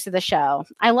the course of the show.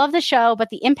 I love the show, but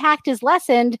the impact is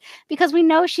lessened because we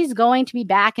know she's going to be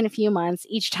back in a few months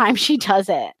each time she does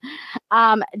it.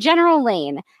 General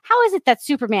Lane, how is it that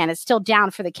Superman is still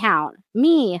down for the count?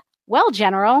 Me, well,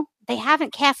 General, they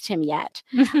haven't cast him yet."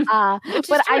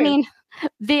 But I mean,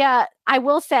 I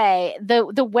will say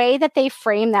the way that they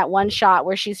frame that one shot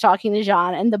where she's talking to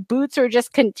John and the boots are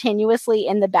just continuously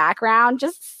in the background,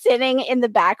 just sitting in the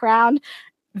background.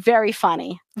 Very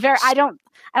funny. I don't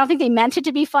think they meant it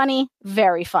to be funny.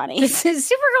 Very funny.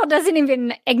 Supergirl doesn't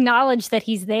even acknowledge that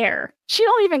he's there. She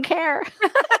don't even care.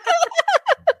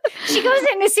 She goes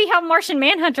in to see how Martian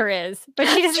Manhunter is, but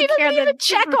she doesn't care even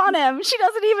check on him. She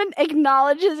doesn't even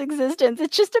acknowledge his existence.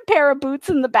 It's just a pair of boots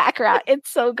in the background. It's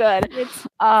so good.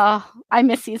 I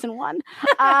miss season 1.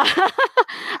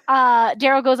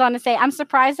 Daryl goes on to say, "I'm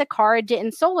surprised that Kara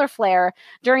didn't solar flare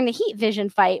during the heat vision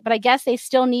fight, but I guess they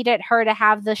still needed her to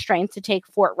have the strength to take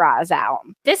Fort Roz out."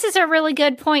 This is a really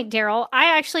good point, Daryl.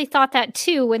 I actually thought that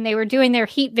too when they were doing their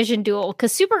heat vision duel,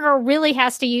 because Supergirl really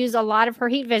has to use a lot of her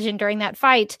heat vision during that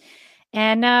fight.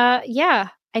 And I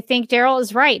think Daryl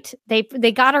is right.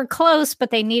 They got her close, but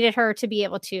they needed her to be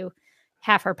able to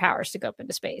have her powers to go up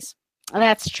into space.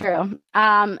 That's true.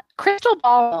 Crystal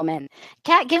ball moment.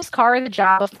 Kat gives Kara the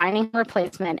job of finding her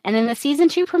replacement, and in the season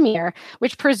 2 premiere,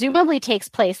 which presumably takes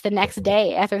place the next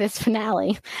day after this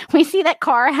finale, we see that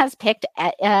Kara has picked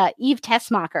Eve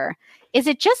Tessmacher. Is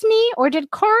it just me, or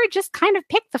did Kara just kind of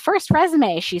pick the first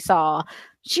resume she saw?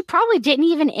 She probably didn't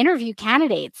even interview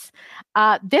candidates.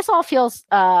 This all feels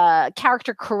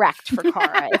character correct for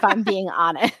Kara, if I'm being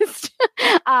honest.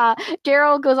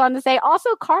 Daryl goes on to say,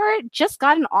 also, Kara just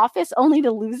got an office only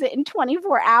to lose it in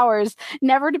 24 hours,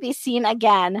 never to be seen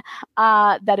again.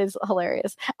 That is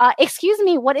hilarious. Excuse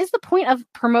me, what is the point of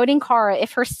promoting Kara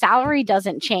if her salary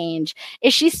doesn't change?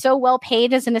 Is she so well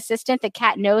paid as an assistant that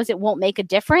Kat knows it won't make a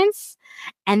difference?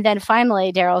 And then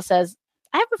finally, Daryl says,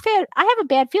 I have a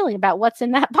bad feeling about what's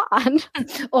in that pod.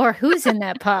 Or who's in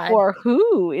that pod. Or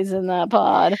who is in that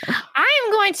pod. I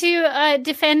am going to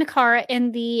defend Kara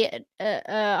in the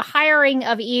hiring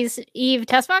of Eve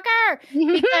Tessmacher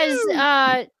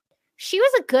because she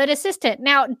was a good assistant.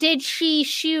 Now, did she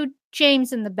shoot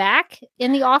James in the back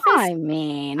in the office? I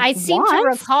mean, I seem to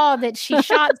recall that she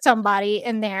shot somebody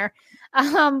in there.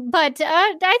 But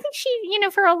I think she,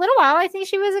 for a little while, I think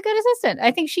she was a good assistant.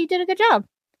 I think she did a good job.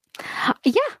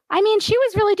 Yeah, I mean, she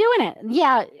was really doing it.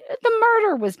 Yeah, the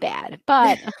murder was bad,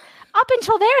 but up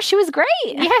until there, she was great.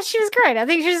 Yeah, she was great. I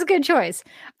think she's a good choice.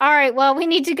 All right, well, we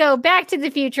need to go back to the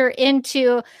future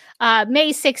into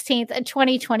May 16th,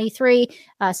 2023.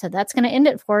 So that's going to end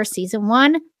it for Season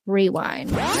 1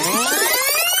 Rewind.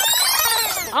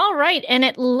 All right, and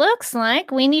it looks like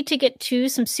we need to get to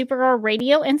some Supergirl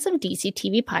Radio and some DC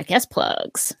TV podcast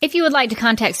plugs. If you would like to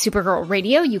contact Supergirl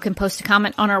Radio, you can post a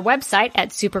comment on our website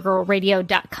at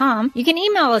supergirlradio.com. You can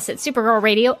email us at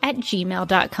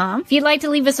supergirlradio@gmail.com. If you'd like to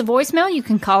leave us a voicemail, you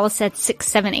can call us at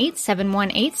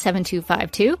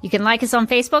 678-718-7252. You can like us on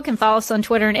Facebook and follow us on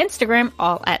Twitter and Instagram,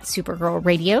 all at Supergirl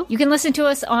Radio. You can listen to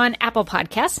us on Apple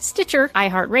Podcasts, Stitcher,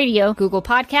 iHeartRadio, Google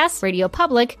Podcasts, Radio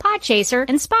Public, Podchaser,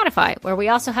 and Spotify, where we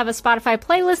also have a Spotify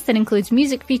playlist that includes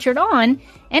music featured on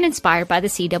and inspired by the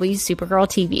CW's Supergirl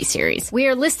TV series. We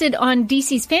are listed on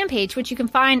DC's fan page, which you can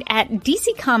find at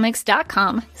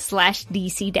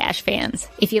dccomics.com/DC-fans.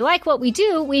 If you like what we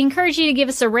do, we encourage you to give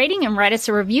us a rating and write us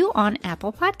a review on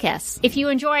Apple Podcasts. If you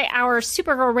enjoy our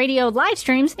Supergirl Radio live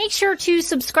streams, make sure to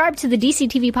subscribe to the DC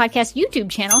TV Podcast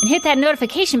YouTube channel and hit that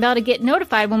notification bell to get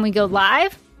notified when we go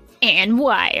live and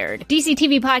wired. DC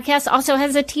TV Podcast also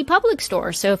has a TeePublic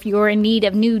store, so if you're in need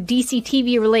of new DC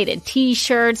TV related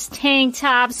t-shirts, tank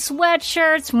tops,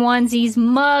 sweatshirts, onesies,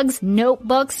 mugs,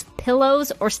 notebooks,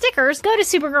 pillows, or stickers, go to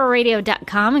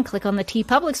supergirlradio.com and click on the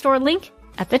TeePublic store link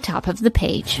at the top of the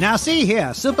page. Now see here,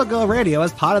 Supergirl Radio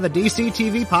is part of the DC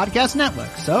TV Podcast Network.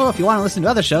 So if you want to listen to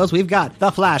other shows, we've got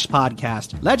The Flash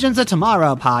Podcast, Legends of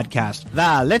Tomorrow Podcast,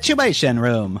 The Lituation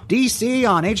Room, DC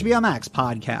on HBO Max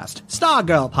Podcast,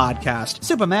 Stargirl Podcast,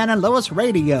 Superman and Lois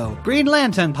Radio, Green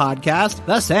Lantern Podcast,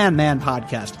 The Sandman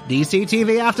Podcast, DC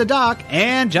TV After Dark,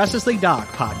 and Justice League Dark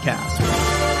Podcast.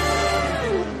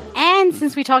 And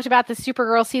since we talked about the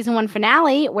Supergirl Season 1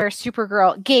 finale, where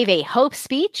Supergirl gave a hope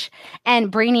speech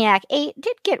and Brainiac 8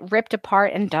 did get ripped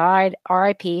apart and died,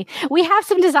 RIP, we have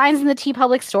some designs in the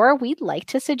TeePublic store we'd like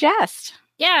to suggest.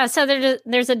 Yeah, so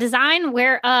there's a design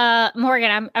where,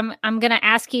 Morgan, I'm going to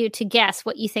ask you to guess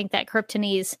what you think that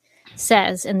Kryptonese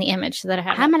says in the image that I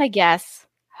have. I'm going to guess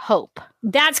hope.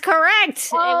 That's correct.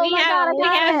 Oh We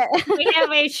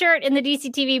have a shirt in the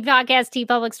DCTV Podcast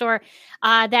TeePublic store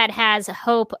that has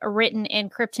hope written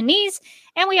in Kryptonese.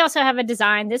 And we also have a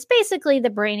design that's basically the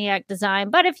Brainiac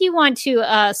design. But if you want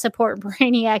to support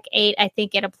Brainiac 8, I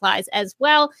think it applies as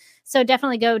well. So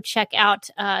definitely go check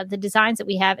out the designs that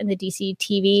we have in the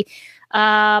DCTV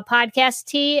Podcast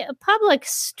TeePublic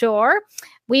store.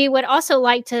 We would also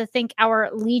like to thank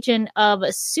our legion of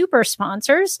super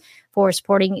sponsors for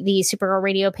supporting the Supergirl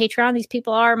Radio Patreon. These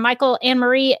people are Michael,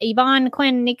 Anne-Marie, Yvonne,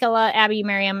 Quinn, Nicola, Abby,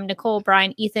 Miriam, Nicole,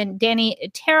 Brian, Ethan, Danny,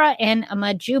 Tara, and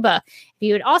Majuba. If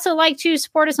you would also like to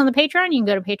support us on the Patreon, you can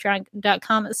go to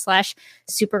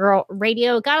patreon.com/Supergirl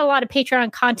Radio. Got a lot of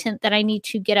Patreon content that I need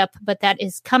to get up, but that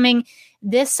is coming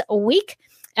this week.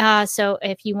 So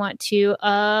if you want to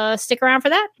stick around for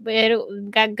that,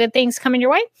 it got good things coming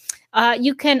your way.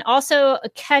 You can also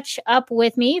catch up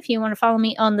with me if you want to follow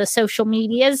me on the social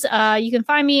medias. You can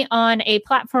find me on a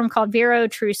platform called Vero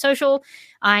True Social.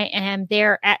 I am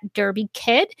there at Derby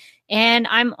Kid, and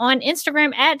I'm on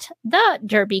Instagram at the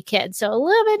Derby Kid. So a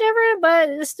little bit different, but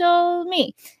it's still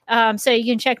me. So you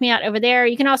can check me out over there.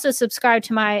 You can also subscribe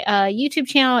to my YouTube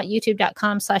channel at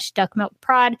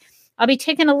youtube.com/duckmilkprod. I'll be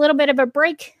taking a little bit of a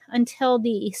break until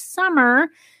the summer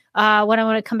when I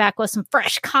want to come back with some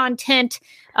fresh content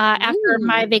after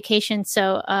my vacation.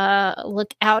 So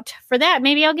look out for that.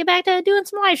 Maybe I'll get back to doing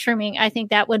some live streaming. I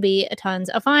think that would be tons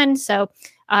of fun. So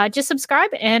just subscribe.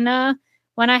 And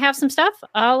when I have some stuff,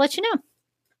 I'll let you know.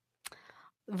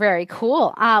 Very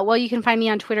cool. Well, you can find me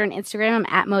on Twitter and Instagram. I'm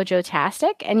at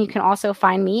Mojotastic. And you can also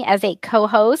find me as a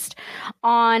co-host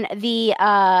on the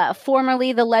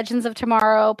formerly the Legends of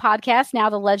Tomorrow podcast, now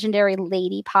the Legendary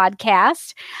Lady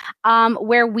podcast,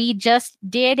 where we just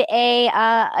did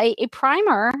a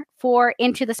primer for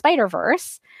Into the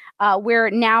Spider-Verse. We're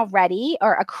now ready,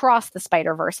 or Across the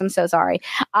Spider-Verse, I'm so sorry.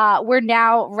 We're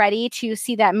now ready to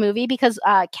see that movie because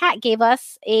Kat gave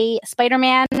us a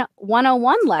Spider-Man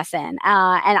 101 lesson.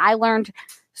 And I learned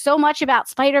so much about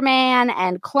Spider-Man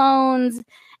and clones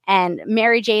and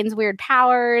Mary Jane's weird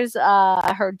powers,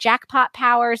 her jackpot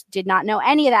powers. Did not know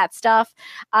any of that stuff.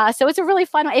 So it's a really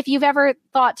fun, if you've ever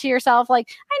thought to yourself,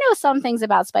 like, I know some things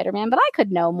about Spider-Man, but I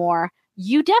could know more.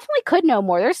 You definitely could know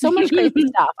more. There's so much crazy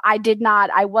stuff I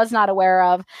was not aware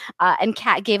of. And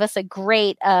Kat gave us a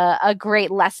great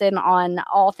lesson on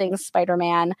all things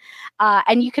Spider-Man.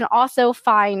 And you can also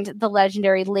find the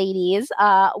Legendary Ladies.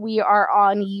 We are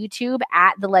on YouTube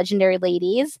at the Legendary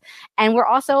Ladies, and we're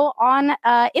also on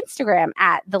Instagram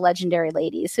at the Legendary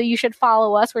Ladies. So you should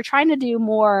follow us. We're trying to do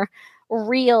more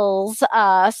reels,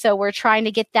 so we're trying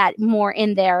to get that more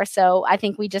in there. So I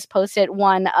think we just posted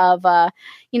one of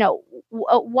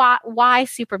why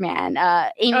Superman.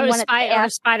 Amy wanted to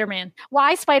ask Spider-Man.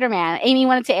 Why Spider-Man? Amy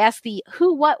wanted to ask the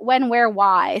who, what, when, where,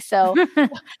 why. So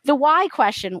the why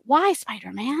question: why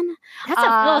Spider-Man? That's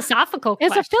a philosophical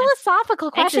question. It's a philosophical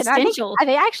question. Existential.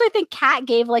 I actually think Kat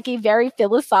gave like a very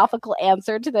philosophical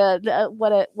answer to the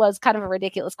what it was kind of a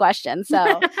ridiculous question.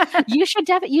 So you should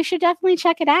definitely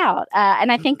check it out.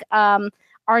 And I think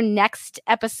our next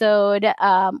episode,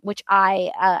 which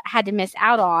I had to miss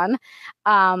out on,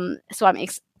 so I'm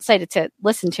excited to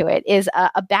listen to it, is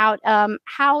about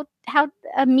how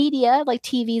media, like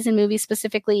TVs and movies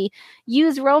specifically,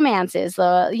 use romances.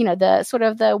 The sort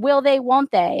of the will they, won't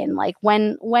they, and like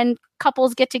when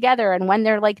couples get together and when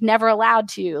they're like never allowed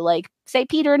to, like say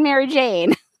Peter and Mary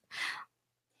Jane.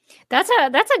 That's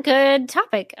a good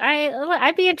topic.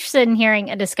 I'd be interested in hearing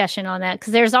a discussion on that,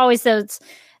 because there's always there's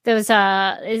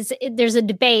a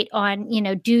debate on,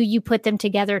 do you put them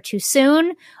together too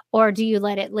soon, or do you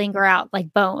let it linger out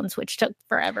like Bones, which took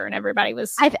forever and everybody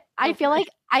was. I feel like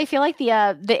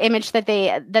the image that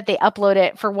they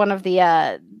uploaded for one of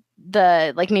the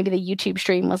like maybe the YouTube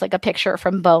stream was like a picture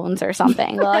from Bones or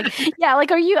something. Like, yeah,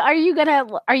 like are you gonna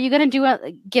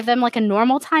give them like a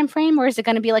normal time frame, or is it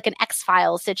gonna be like an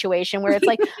X-Files situation where it's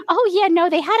like, oh yeah, no,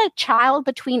 they had a child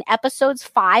between episodes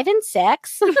 5 and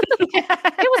 6. It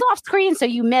was off screen, so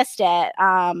you missed it.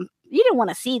 You didn't want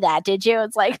to see that, did you?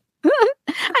 It's like,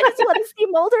 I just want to see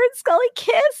Mulder and Scully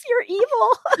kiss. You're evil.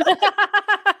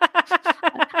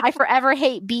 I forever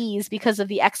hate bees because of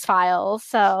the X-Files.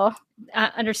 So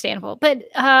understandable. But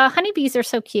honeybees are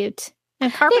so cute.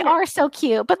 And they are so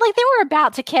cute. But like they were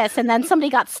about to kiss, and then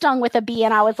somebody got stung with a bee,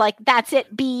 and I was like, "That's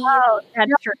it, bee." Oh,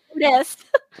 that's true. That's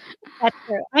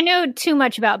true. I know too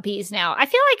much about bees now. I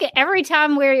feel like every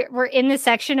time we're in this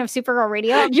section of Supergirl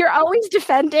Radio, you're always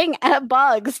defending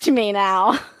bugs to me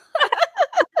now.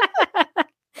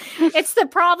 It's the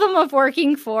problem of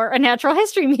working for a natural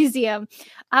history museum.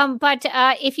 But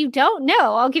if you don't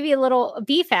know, I'll give you a little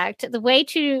bee fact. The way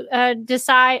to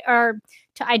decide or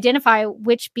to identify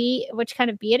which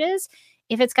kind of bee it is,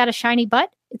 if it's got a shiny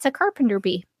butt, it's a carpenter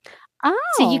bee. Oh,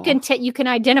 so you can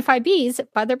identify bees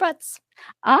by their butts.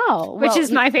 Oh, which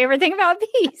is my favorite thing about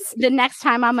bees. The next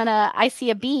time I see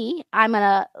a bee, I'm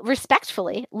gonna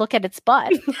respectfully look at its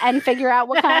butt and figure out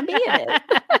what kind of bee it is.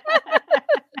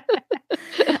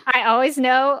 I always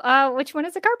know which one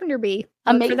is a carpenter bee.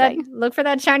 Amazing. Look for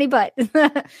that shiny butt.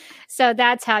 So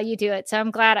that's how you do it. So I'm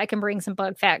glad I can bring some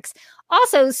bug facts.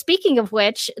 Also, speaking of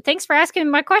which, thanks for asking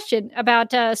my question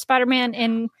about Spider-Man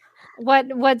and what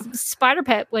spider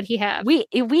pet would he have?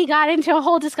 We got into a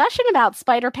whole discussion about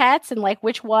spider pets and like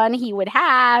which one he would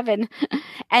have, and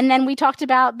then we talked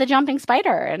about the jumping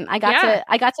spider, and I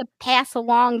got to pass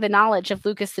along the knowledge of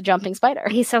Lucas the jumping spider.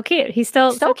 He's so cute. He's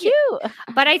still so cute.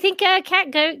 But I think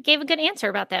Kat gave a good answer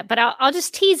about that. But I'll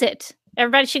just tease it.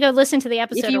 Everybody should go listen to the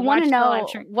episode. If you want to know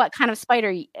what kind of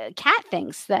spider Kat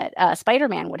thinks that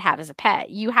Spider-Man would have as a pet,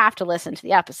 you have to listen to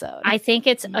the episode. I think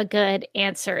it's a good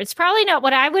answer. It's probably not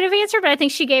what I would have answered, but I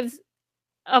think she gave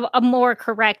a more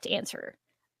correct answer.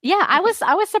 Yeah, I was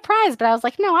surprised, but I was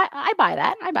like, no, I buy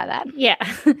that. I buy that. Yeah.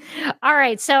 All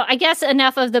right. So I guess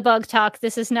enough of the bug talk.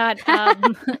 This is not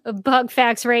Bug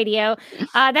Facts Radio.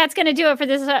 That's going to do it for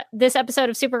this episode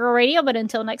of Supergirl Radio. But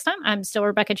until next time, I'm still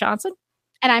Rebecca Johnson.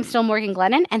 And I'm still Morgan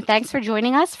Glennon, and thanks for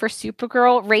joining us for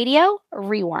Supergirl Radio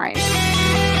Rewind.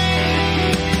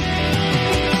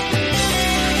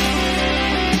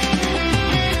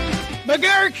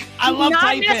 McGurk! I love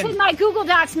typing. Not mess with my Google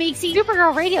Docs, Meeksy.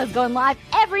 Supergirl Radio is going live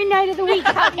every night of the week.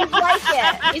 How do you like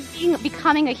it? Is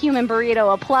becoming a human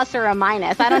burrito a plus or a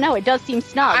minus? I don't know. It does seem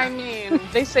snug. I mean,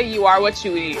 they say you are what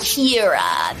you eat. Kira.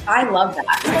 I love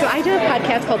that. So I do a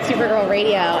podcast called Supergirl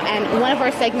Radio, and one of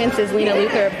our segments is Lena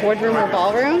Luthor, Boardroom or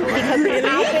Ballroom.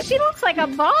 Because she looks like a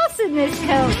boss in this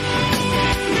coat.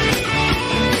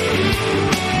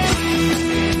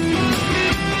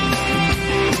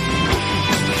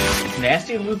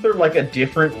 Nasty Luthor like a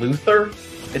different Luthor?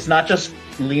 It's not just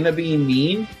Lena being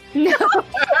mean? No.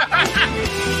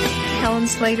 Helen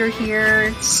Slater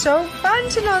here. It's so fun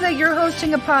to know that you're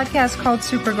hosting a podcast called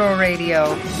Supergirl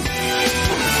Radio.